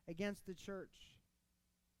prevail against the church.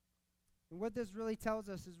 And what this really tells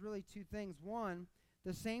us is really two things. One,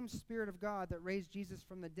 the same Spirit of God that raised Jesus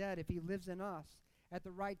from the dead, if he lives in us at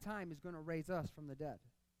the right time, is going to raise us from the dead.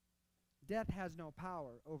 Death has no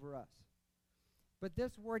power over us. But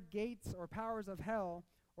this word gates, or powers of hell,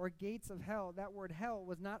 or gates of hell, that word hell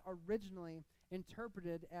was not originally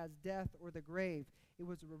interpreted as death or the grave. It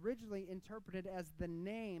was originally interpreted as the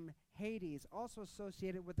name Hades, also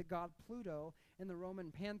associated with the god Pluto in the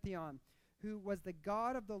Roman pantheon, who was the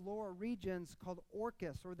god of the lower regions called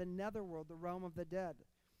Orcus, or the netherworld, the realm of the dead.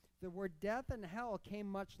 The word death and hell came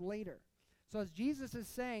much later. So as Jesus is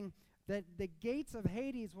saying that the gates of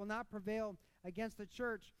Hades will not prevail against the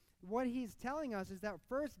church, what he's telling us is that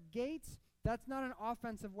first, gates, that's not an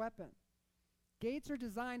offensive weapon. Gates are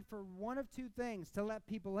designed for one of two things: to let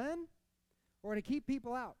people in or to keep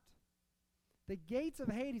people out. The gates of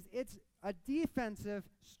Hades, it's a defensive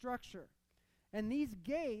structure. And these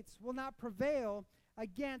gates will not prevail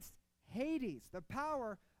against Hades, the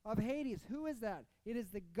power of Hades. Who is that? It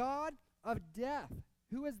is the god of death.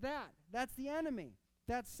 Who is that? That's the enemy.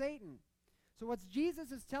 That's Satan. So what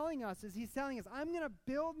Jesus is telling us is he's telling us, I'm going to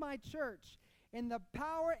build my church in the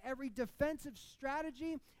power, every defensive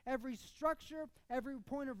strategy, every structure, every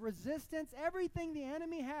point of resistance, everything the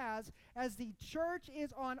enemy has, as the church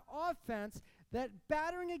is on offense, that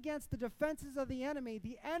battering against the defenses of the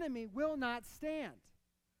enemy will not stand.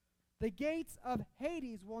 The gates of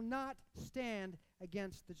Hades will not stand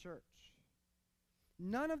against the church.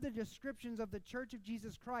 None of the descriptions of the Church of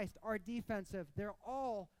Jesus Christ are defensive. They're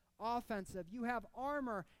all offensive. You have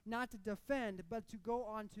armor not to defend, but to go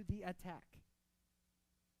on to the attack.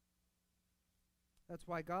 That's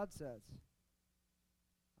why God says,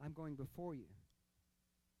 I'm going before you,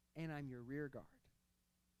 and I'm your rear guard.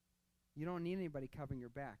 You don't need anybody covering your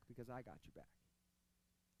back, because I got your back.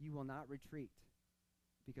 You will not retreat,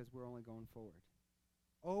 because we're only going forward.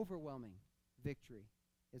 Overwhelming victory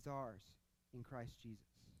is ours in Christ Jesus.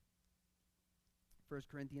 1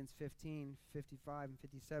 Corinthians 15:55 and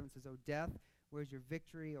 57 says, "O death, Where's your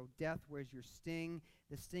victory? O death, where's your sting?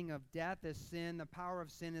 The sting of death is sin. The power of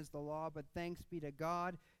sin is the law. But thanks be to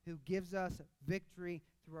God who gives us victory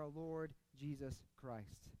through our Lord Jesus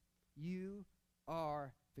Christ. You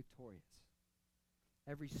are victorious.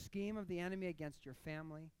 Every scheme of the enemy against your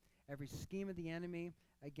family, every scheme of the enemy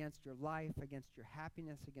against your life, against your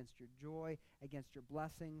happiness, against your joy, against your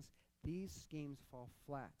blessings, these schemes fall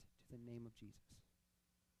flat to the name of Jesus,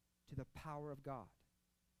 to the power of God.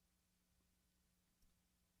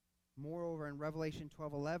 Moreover, in Revelation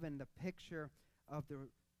 12:11, the picture of the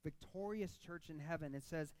victorious church in heaven, it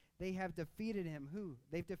says, they have defeated him. Who?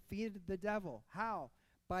 They've defeated the devil. How?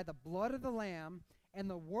 By the blood of the Lamb and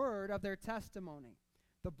the word of their testimony.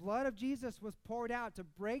 The blood of Jesus was poured out to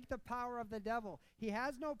break the power of the devil. He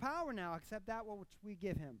has no power now except that which we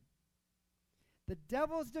give him. The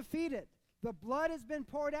devil is defeated. The blood has been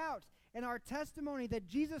poured out. And our testimony that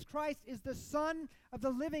Jesus Christ is the Son of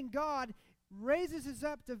the living God raises us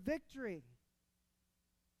up to victory.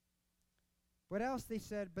 What else? They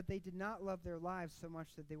said, but they did not love their lives so much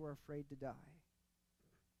that they were afraid to die.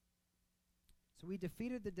 So we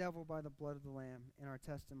defeated the devil by the blood of the Lamb in our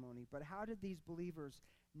testimony. But how did these believers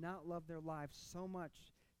not love their lives so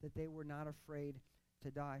much that they were not afraid to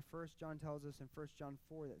die? 1 John tells us in 1 John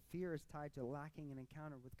 4 that fear is tied to lacking an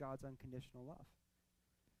encounter with God's unconditional love.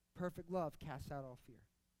 Perfect love casts out all fear.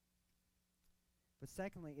 But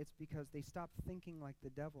secondly, it's because they stopped thinking like the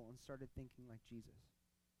devil and started thinking like Jesus.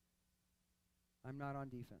 I'm not on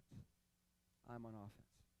defense. I'm on offense.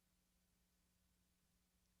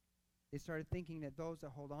 They started thinking that those that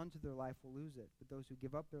hold on to their life will lose it, but those who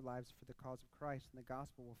give up their lives for the cause of Christ and the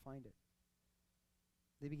gospel will find it.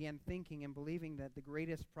 They began thinking and believing that the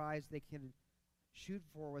greatest prize they could shoot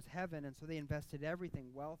for was heaven, and so they invested everything,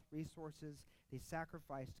 wealth, resources. They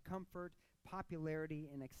sacrificed comfort, popularity,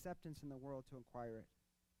 and acceptance in the world to acquire it.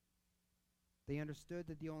 They understood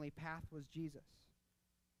that the only path was Jesus.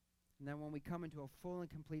 And then when we come into a full and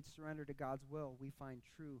complete surrender to God's will, we find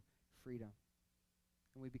true freedom.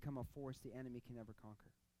 And we become a force the enemy can never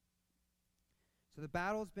conquer. So the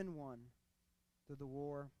battle's been won, though the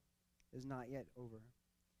war is not yet over.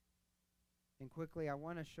 And quickly, I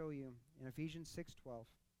want to show you in Ephesians 6:12,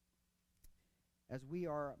 as we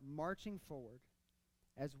are marching forward,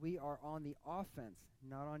 as we are on the offense,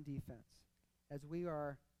 not on defense, as we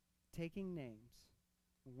are taking names,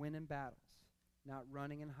 winning battles, not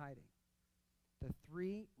running and hiding, the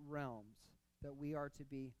three realms that we are to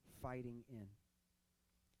be fighting in.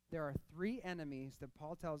 There are three enemies that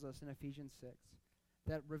Paul tells us in Ephesians 6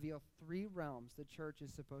 that reveal three realms the church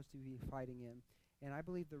is supposed to be fighting in. And I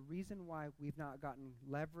believe the reason why we've not gotten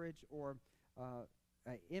leverage or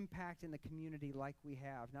impact in the community like we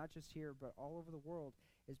have, not just here but all over the world,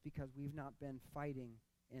 is because we've not been fighting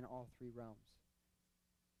in all three realms.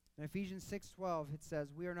 In Ephesians 6:12, it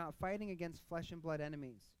says, we are not fighting against flesh and blood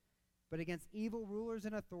enemies, but against evil rulers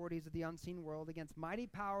and authorities of the unseen world, against mighty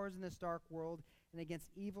powers in this dark world, and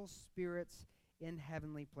against evil spirits in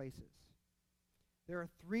heavenly places. There are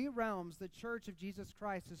three realms the church of Jesus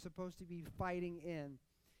Christ is supposed to be fighting in,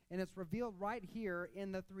 and it's revealed right here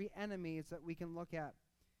in the three enemies that we can look at.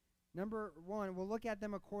 Number one, we'll look at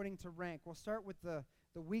them according to rank. We'll start with the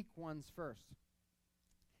weak ones first.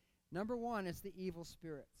 Number one is the evil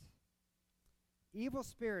spirits. Evil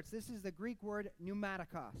spirits, this is the Greek word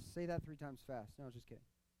pneumatikos. Say that 3 times fast. No, just kidding.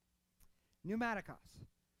 Pneumatikos.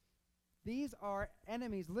 These are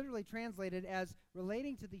enemies literally translated as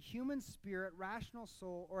relating to the human spirit, rational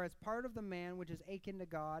soul, or as part of the man which is akin to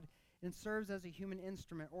God and serves as a human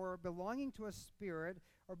instrument, or belonging to a spirit,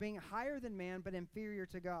 or being higher than man but inferior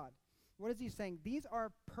to God. What is he saying? These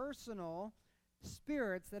are personal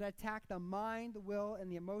spirits that attack the mind, the will,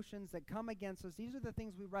 and the emotions that come against us. These are the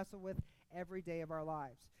things we wrestle with every day of our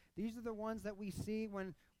lives. These are the ones that we see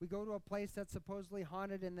when we go to a place that's supposedly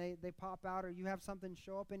haunted and they pop out, or you have something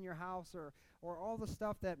show up in your house, or all the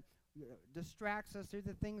stuff that distracts us. They're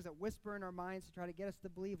the things that whisper in our minds to try to get us to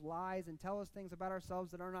believe lies and tell us things about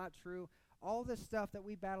ourselves that are not true. All this stuff that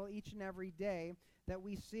we battle each and every day that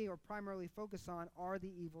we see or primarily focus on are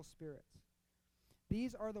the evil spirits.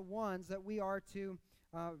 These are the ones that we are to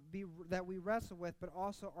that we wrestle with, but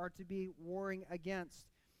also are to be warring against.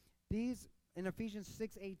 These, in Ephesians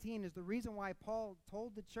 6:18, is the reason why Paul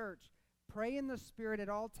told the church, pray in the Spirit at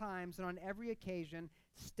all times and on every occasion,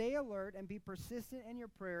 stay alert and be persistent in your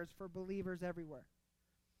prayers for believers everywhere.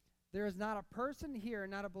 There is not a person here,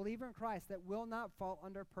 not a believer in Christ, that will not fall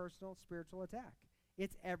under personal spiritual attack.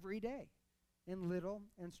 It's every day in little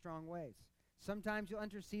and strong ways. Sometimes you'll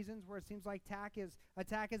enter seasons where it seems like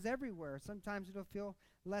attack is everywhere. Sometimes it'll feel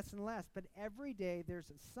less and less. But every day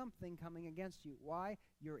there's something coming against you. Why?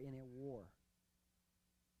 You're in a war.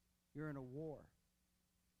 You're in a war.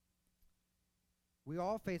 We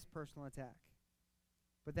all face personal attack.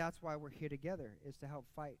 But that's why we're here together, is to help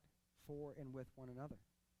fight for and with one another.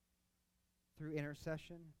 Through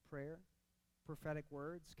intercession, prayer, prophetic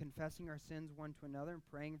words, confessing our sins one to another, and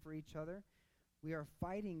praying for each other, we are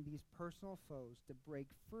fighting these personal foes to break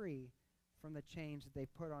free from the chains that they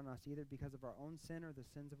put on us, either because of our own sin or the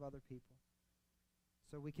sins of other people.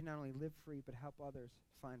 So we can not only live free, but help others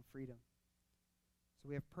find freedom. So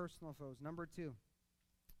we have personal foes. Number 2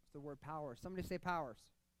 is the word power. Somebody say powers.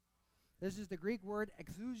 This is the Greek word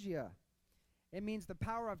exousia. It means the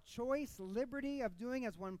power of choice, liberty of doing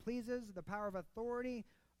as one pleases, the power of authority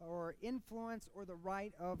or influence, or the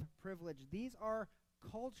right of privilege. These are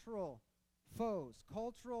cultural foes,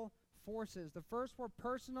 cultural forces. The first were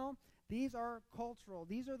personal. These are cultural.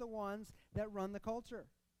 These are the ones that run the culture.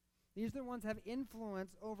 These are the ones that have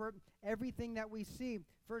influence over everything that we see.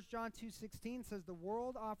 1 John 2:16 says, the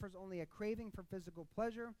world offers only a craving for physical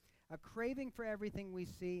pleasure, a craving for everything we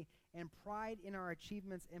see, and pride in our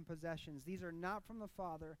achievements and possessions. These are not from the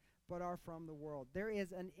Father, but are from the world. There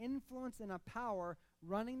is an influence and a power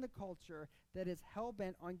running the culture that is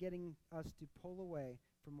hell-bent on getting us to pull away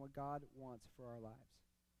from what God wants for our lives.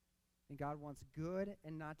 And God wants good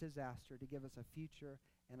and not disaster, to give us a future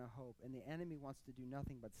and a hope. And the enemy wants to do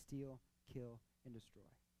nothing but steal, kill, and destroy.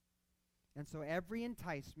 And so every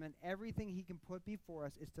enticement, everything he can put before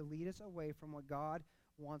us, is to lead us away from what God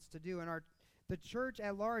wants to do. And the church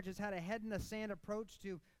at large has had a head-in-the-sand approach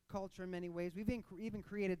to culture in many ways. We've even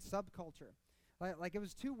created subculture. Like it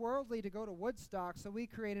was too worldly to go to Woodstock, so we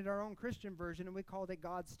created our own Christian version, and we called it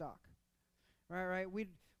Godstock. Right? We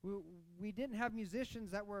didn't have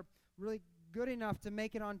musicians that were really good enough to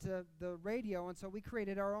make it onto the radio, and so we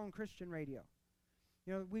created our own Christian radio.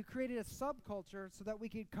 We created a subculture so that we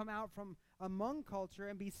could come out from among culture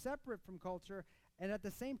and be separate from culture, and at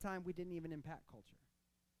the same time, we didn't even impact culture.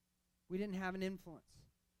 We didn't have an influence.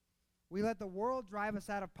 We let the world drive us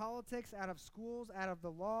out of politics, out of schools, out of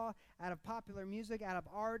the law, out of popular music, out of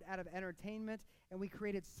art, out of entertainment, and we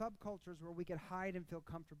created subcultures where we could hide and feel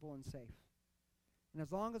comfortable and safe. And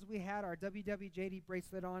as long as we had our WWJD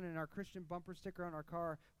bracelet on and our Christian bumper sticker on our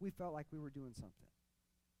car, we felt like we were doing something.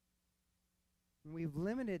 And we've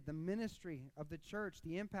limited the ministry of the church,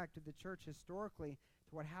 the impact of the church historically,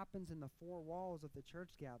 to what happens in the four walls of the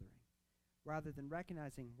church gathering, rather than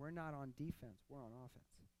recognizing we're not on defense, we're on offense.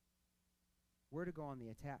 We're to go on the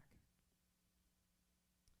attack.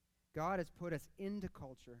 God has put us into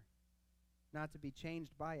culture, not to be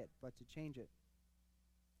changed by it, but to change it.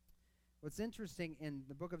 What's interesting, in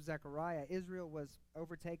the book of Zechariah, Israel was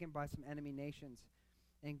overtaken by some enemy nations,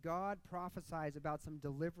 and God prophesies about some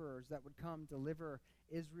deliverers that would come deliver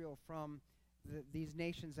Israel from these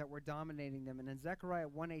nations that were dominating them. And in Zechariah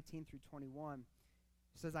 1:18 through 21,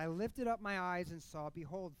 it says, I lifted up my eyes and saw,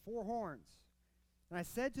 behold, 4 horns. And I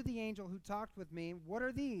said to the angel who talked with me, what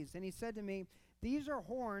are these? And he said to me, these are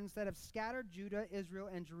horns that have scattered Judah, Israel,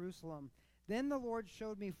 and Jerusalem. Then the Lord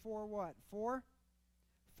showed me 4 what? 4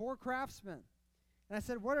 craftsmen. And I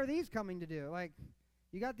said, what are these coming to do? Like,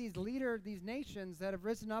 you got these these nations that have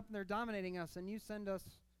risen up and they're dominating us, and you send us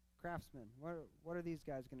craftsmen. What are these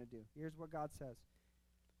guys going to do? Here's what God says.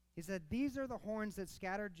 He said, these are the horns that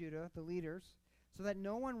scattered Judah, the leaders, so that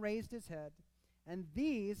no one raised his head. And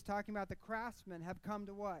these, talking about the craftsmen, have come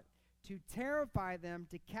to what? To terrify them,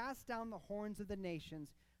 to cast down the horns of the nations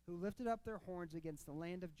who lifted up their horns against the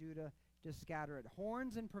land of Judah to scatter it.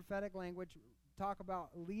 Horns in prophetic language talk about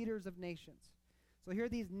leaders of nations. So here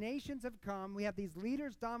these nations have come. We have these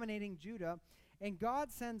leaders dominating Judah, and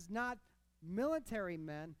God sends not military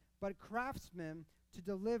men, but craftsmen to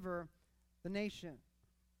deliver the nation.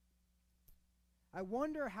 I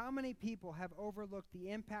wonder how many people have overlooked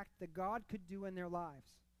the impact that God could do in their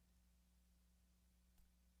lives,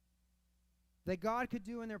 that God could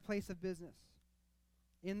do in their place of business,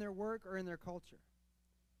 in their work, or in their culture,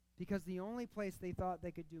 because the only place they thought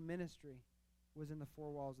they could do ministry was in the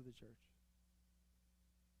 4 walls of the church.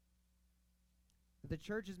 The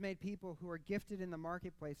church has made people who are gifted in the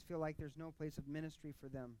marketplace feel like there's no place of ministry for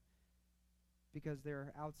them because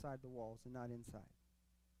they're outside the walls and not inside.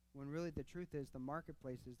 When really the truth is the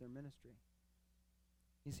marketplace is their ministry.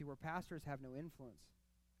 You see, where pastors have no influence,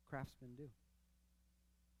 craftsmen do.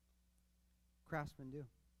 Craftsmen do.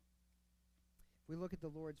 If we look at the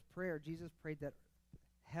Lord's Prayer, Jesus prayed that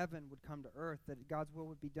heaven would come to earth, that God's will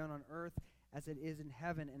would be done on earth as it is in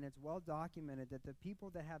heaven, and it's well documented that the people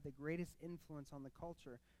that have the greatest influence on the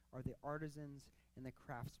culture are the artisans and the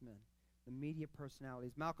craftsmen, the media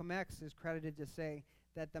personalities. Malcolm X is credited to say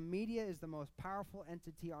that the media is the most powerful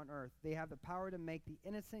entity on earth. They have the power to make the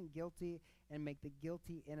innocent guilty and make the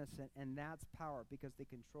guilty innocent, and that's power because they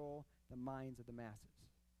control the minds of the masses.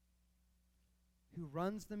 Who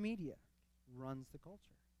runs the media runs the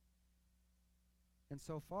culture. And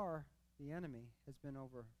so far, the enemy has been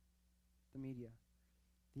over the media.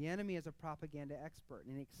 The enemy is a propaganda expert,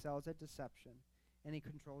 and he excels at deception, and he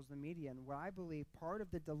controls the media. And what I believe part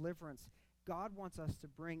of the deliverance God wants us to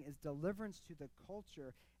bring is deliverance to the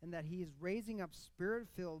culture, and that he is raising up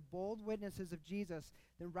spirit-filled, bold witnesses of Jesus,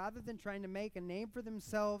 then rather than trying to make a name for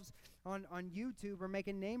themselves on YouTube or make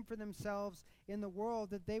a name for themselves in the world,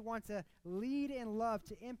 that they want to lead in love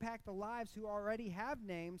to impact the lives who already have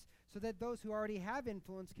names, so that those who already have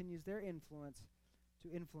influence can use their influence to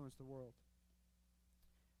influence the world.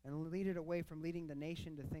 And lead it away from leading the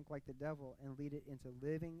nation to think like the devil and lead it into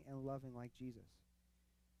living and loving like Jesus.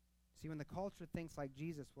 See, when the culture thinks like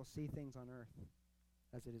Jesus, we'll see things on earth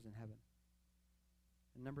as it is in heaven.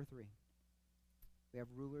 And number 3, we have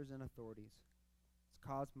rulers and authorities. It's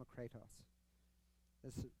cosmokratos.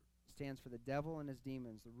 This stands for the devil and his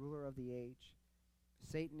demons, the ruler of the age.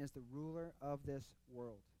 Satan is the ruler of this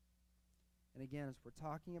world. And again, as we're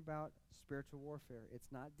talking about spiritual warfare,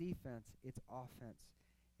 it's not defense, it's offense.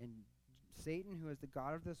 And Satan, who is the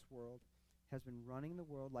god of this world, has been running the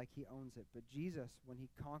world like he owns it. But Jesus, when he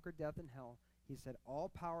conquered death and hell, he said, all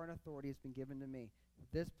power and authority has been given to me.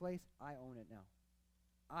 This place, I own it now.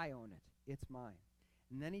 I own it. It's mine.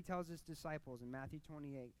 And then he tells his disciples in Matthew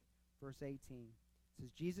 28, verse 18, it says,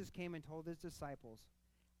 Jesus came and told his disciples,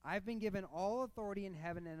 I've been given all authority in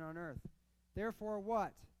heaven and on earth. Therefore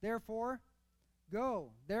what? Therefore,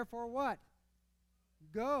 go. Therefore what?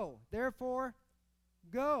 Go. Therefore,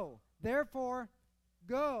 go. Therefore,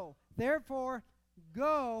 go. Therefore,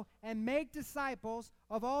 go and make disciples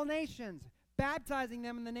of all nations, baptizing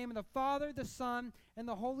them in the name of the Father, the Son, and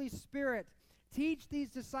the Holy Spirit. Teach these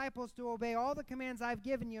disciples to obey all the commands I've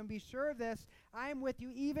given you, and be sure of this, I am with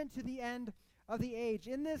you even to the end of the age.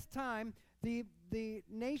 In this time, the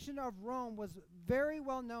nation of Rome was very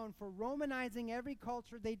well known for Romanizing every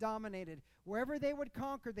culture they dominated. Wherever they would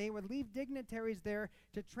conquer, they would leave dignitaries there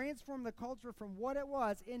to transform the culture from what it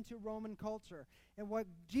was into Roman culture. And what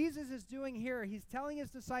Jesus is doing here, he's telling his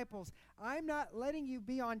disciples, I'm not letting you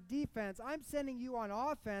be on defense. I'm sending you on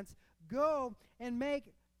offense. Go and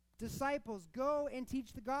make disciples. Go and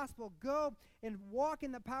teach the gospel. Go and walk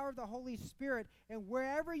in the power of the Holy Spirit. And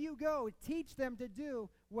wherever you go, teach them to do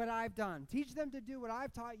what I've done. Teach them to do what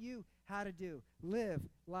I've taught you how to do. Live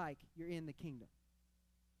like you're in the kingdom.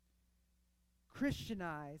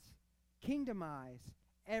 Christianize, kingdomize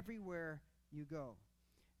everywhere you go.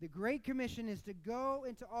 The Great Commission is to go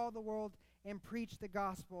into all the world and preach the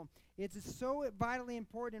gospel. It's so vitally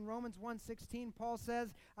important. In Romans 1:16, Paul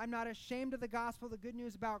says, I'm not ashamed of the gospel, the good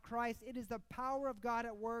news about Christ. It is the power of God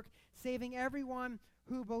at work, saving everyone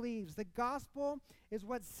who believes. The gospel is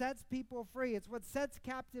what sets people free. It's what sets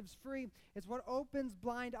captives free. It's what opens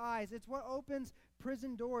blind eyes. It's what opens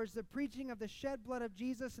prison doors, the preaching of the shed blood of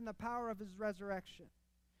Jesus and the power of his resurrection.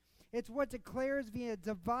 It's what declares via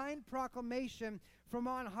divine proclamation from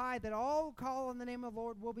on high that all who call on the name of the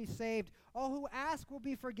Lord will be saved. All who ask will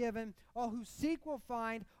be forgiven. All who seek will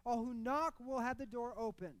find. All who knock will have the door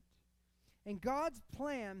opened. And God's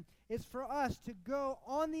plan is for us to go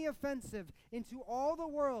on the offensive into all the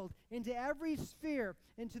world, into every sphere,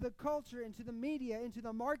 into the culture, into the media, into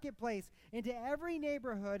the marketplace, into every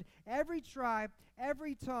neighborhood, every tribe,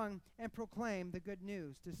 every tongue, and proclaim the good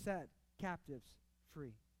news to set captives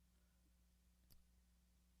free.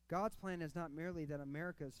 God's plan is not merely that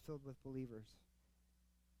America is filled with believers.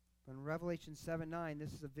 But in Revelation 7:9,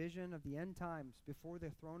 this is a vision of the end times before the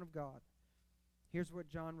throne of God. Here's what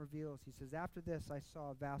John reveals. He says, after this I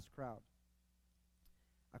saw a vast crowd,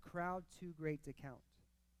 a crowd too great to count,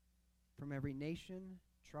 from every nation,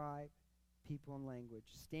 tribe, people, and language,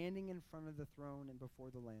 standing in front of the throne and before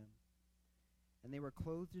the Lamb. And they were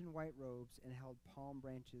clothed in white robes and held palm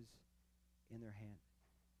branches in their hand.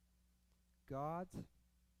 God's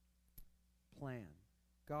plan,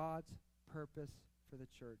 God's purpose for the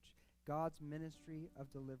church, God's ministry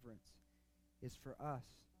of deliverance is for us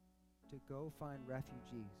to go find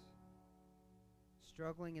refugees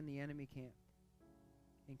struggling in the enemy camp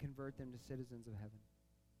and convert them to citizens of heaven.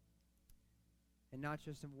 And not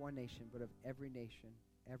just of one nation, but of every nation,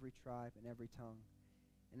 every tribe, and every tongue.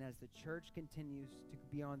 And as the church continues to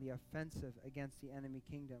be on the offensive against the enemy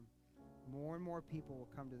kingdom, more and more people will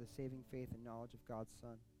come to the saving faith and knowledge of God's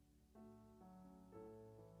Son.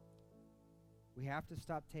 We have to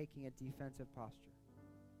stop taking a defensive posture.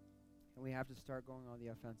 And we have to start going on the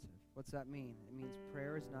offensive. What's that mean? It means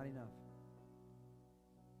prayer is not enough.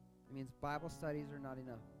 It means Bible studies are not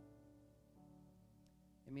enough.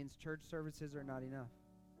 It means church services are not enough.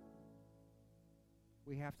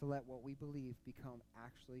 We have to let what we believe become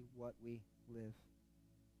actually what we live.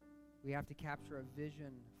 We have to capture a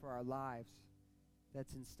vision for our lives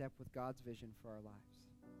that's in step with God's vision for our lives.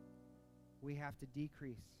 We have to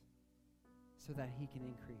decrease so that He can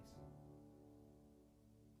increase.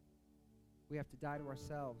 We have to die to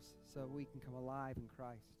ourselves so we can come alive in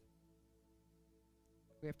Christ.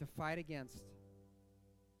 We have to fight against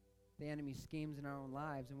the enemy's schemes in our own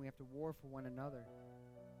lives, and we have to war for one another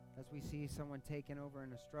as we see someone taken over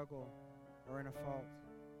in a struggle or in a fault.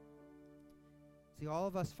 See, all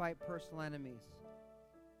of us fight personal enemies,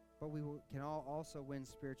 but we can all also win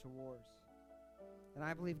spiritual wars. And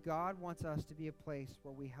I believe God wants us to be a place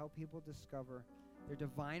where we help people discover their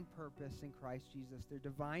divine purpose in Christ Jesus, their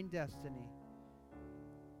divine destiny.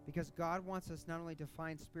 Because God wants us not only to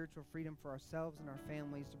find spiritual freedom for ourselves and our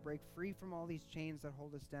families, to break free from all these chains that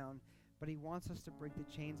hold us down, but He wants us to break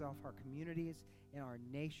the chains off our communities and our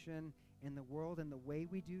nation and the world. And the way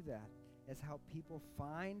we do that is help people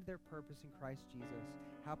find their purpose in Christ Jesus,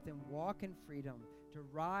 help them walk in freedom, to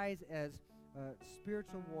rise as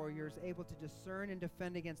spiritual warriors, able to discern and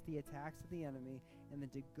defend against the attacks of the enemy, and then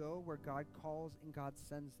to go where God calls and God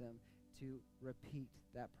sends them to repeat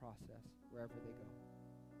that process wherever they go.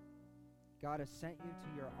 God has sent you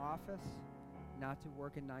to your office not to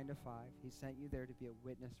work a 9 to 5. He sent you there to be a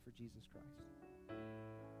witness for Jesus Christ.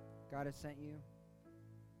 God has sent you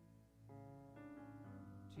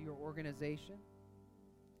to your organization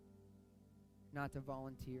not to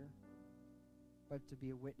volunteer, but to be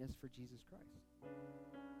a witness for Jesus Christ.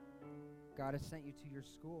 God has sent you to your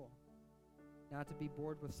school not to be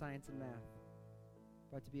bored with science and math,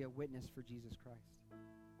 but to be a witness for Jesus Christ.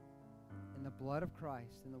 And the blood of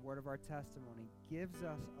Christ and the word of our testimony gives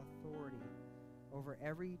us authority over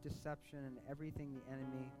every deception and everything the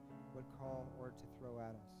enemy would call or to throw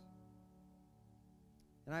at us.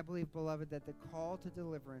 And I believe, beloved, that the call to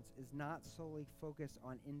deliverance is not solely focused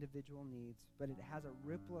on individual needs, but it has a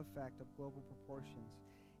ripple effect of global proportions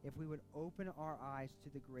if we would open our eyes to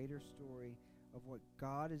the greater story of what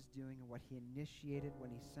God is doing and what He initiated when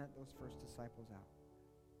He sent those first disciples out.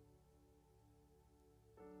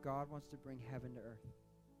 God wants to bring heaven to earth,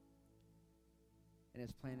 and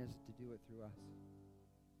His plan is to do it through us.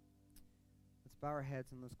 Let's bow our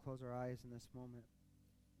heads and let's close our eyes in this moment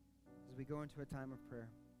as we go into a time of prayer.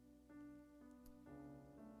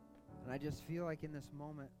 And I just feel like in this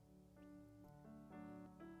moment,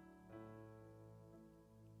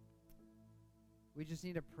 we just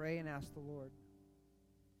need to pray and ask the Lord.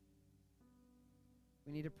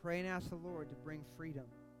 We need to pray and ask the Lord to bring freedom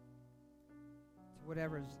to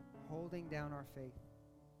whatever is holding down our faith,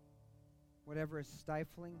 whatever is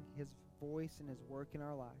stifling His voice and His work in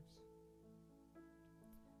our lives.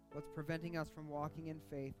 What's preventing us from walking in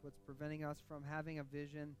faith, what's preventing us from having a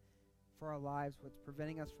vision for our lives, what's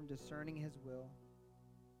preventing us from discerning His will.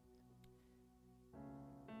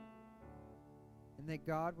 And that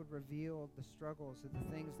God would reveal the struggles of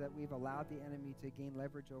the things that we've allowed the enemy to gain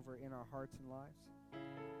leverage over in our hearts and lives.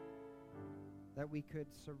 That we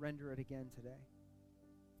could surrender it again today.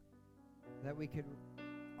 That we could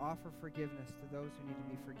offer forgiveness to those who need to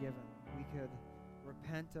be forgiven. We could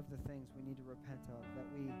repent of the things we need to repent of.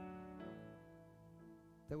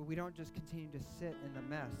 That we don't just continue to sit in the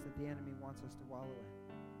mess that the enemy wants us to wallow in.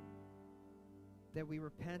 That we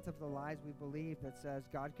repent of the lies we believe that says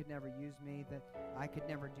God could never use me, that I could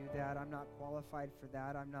never do that, I'm not qualified for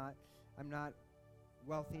that, I'm not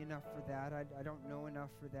wealthy enough for that, I don't know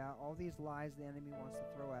enough for that. All these lies the enemy wants to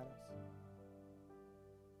throw at us.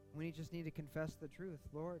 We just need to confess the truth.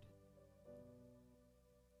 Lord,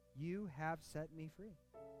 You have set me free.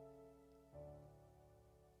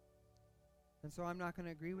 And so I'm not going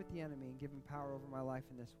to agree with the enemy and give him power over my life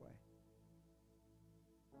in this way.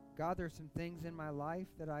 God, there's some things in my life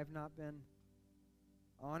that I've not been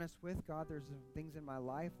honest with. God, there's some things in my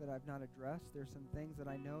life that I've not addressed. There's some things that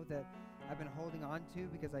I know that I've been holding on to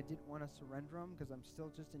because I didn't want to surrender them, because I'm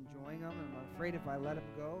still just enjoying them, and I'm afraid if I let them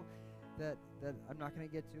go that I'm not going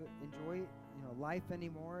to get to enjoy life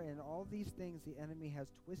anymore. And all these things the enemy has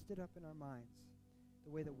twisted up in our minds,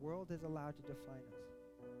 the way the world is allowed to define us.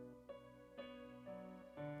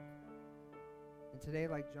 And today,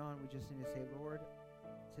 like John, we just need to say, Lord,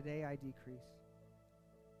 today I decrease.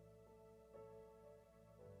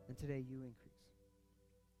 And today You increase.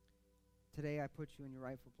 Today I put You in Your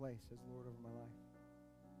rightful place as Lord over my life.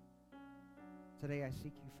 Today I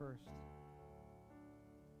seek You first.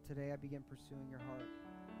 Today I begin pursuing Your heart.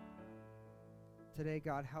 Today,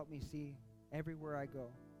 God, help me see everywhere I go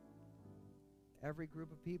every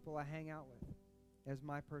group of people I hang out with as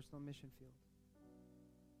my personal mission field.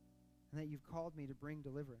 And that you've called me to bring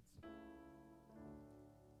deliverance,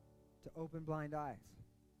 to open blind eyes,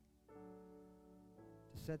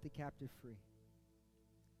 to set the captive free,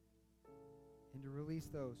 and to release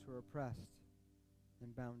those who are oppressed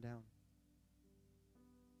and bound down.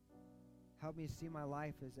 Help me see my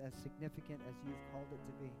life as significant as you've called it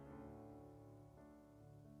to be.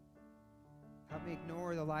 Help me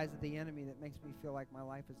ignore the lies of the enemy that makes me feel like my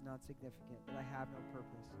life is not significant, that I have no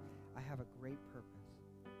purpose. I have a great purpose.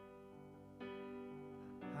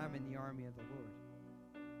 I'm in the army of the Lord.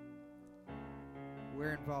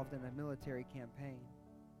 We're involved in a military campaign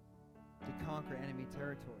to conquer enemy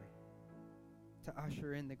territory, to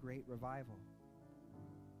usher in the great revival,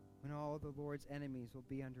 when all the Lord's enemies will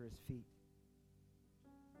be under his feet.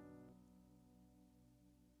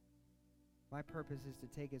 My purpose is to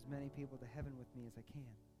take as many people to heaven with me as I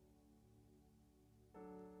can.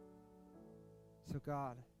 So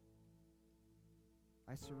God,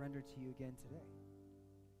 I surrender to you again today.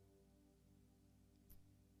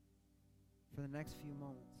 For the next few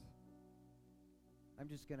moments, I'm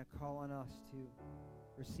just going to call on us to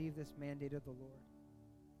receive this mandate of the Lord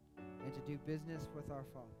and to do business with our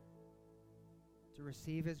Father, to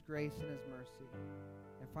receive his grace and his mercy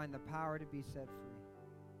and find the power to be set free.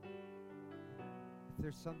 If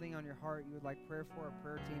there's something on your heart you would like prayer for, a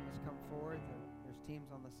prayer team has come forward. There's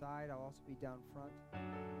teams on the side. I'll also be down front.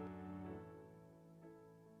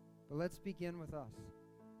 But let's begin with us.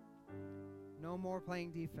 No more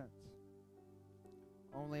playing defense.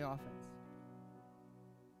 Only offense.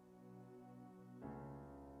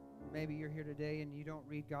 Maybe you're here today and you don't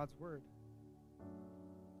read God's Word.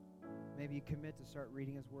 Maybe you commit to start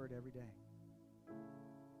reading his Word every day.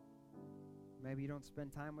 Maybe you don't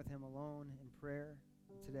spend time with him alone in prayer.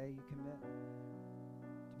 Today you commit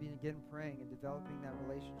to begin praying and developing that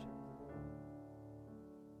relationship with the Lord.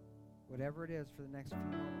 Whatever it is for the next few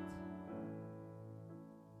moments,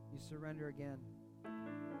 you surrender again.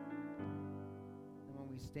 And when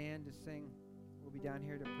we stand to sing, we'll be down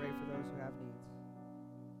here to pray for those who have needs.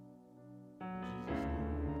 In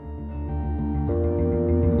Jesus'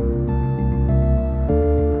 name.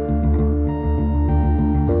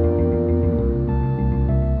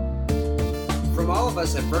 Of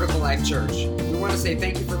us at Vertical Life Church, we want to say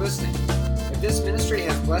thank you for listening. If this ministry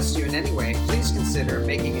has blessed you in any way, please consider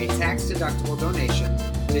making a tax-deductible donation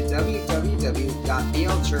to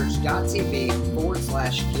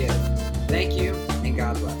www.blchurch.tv/give. Thank you,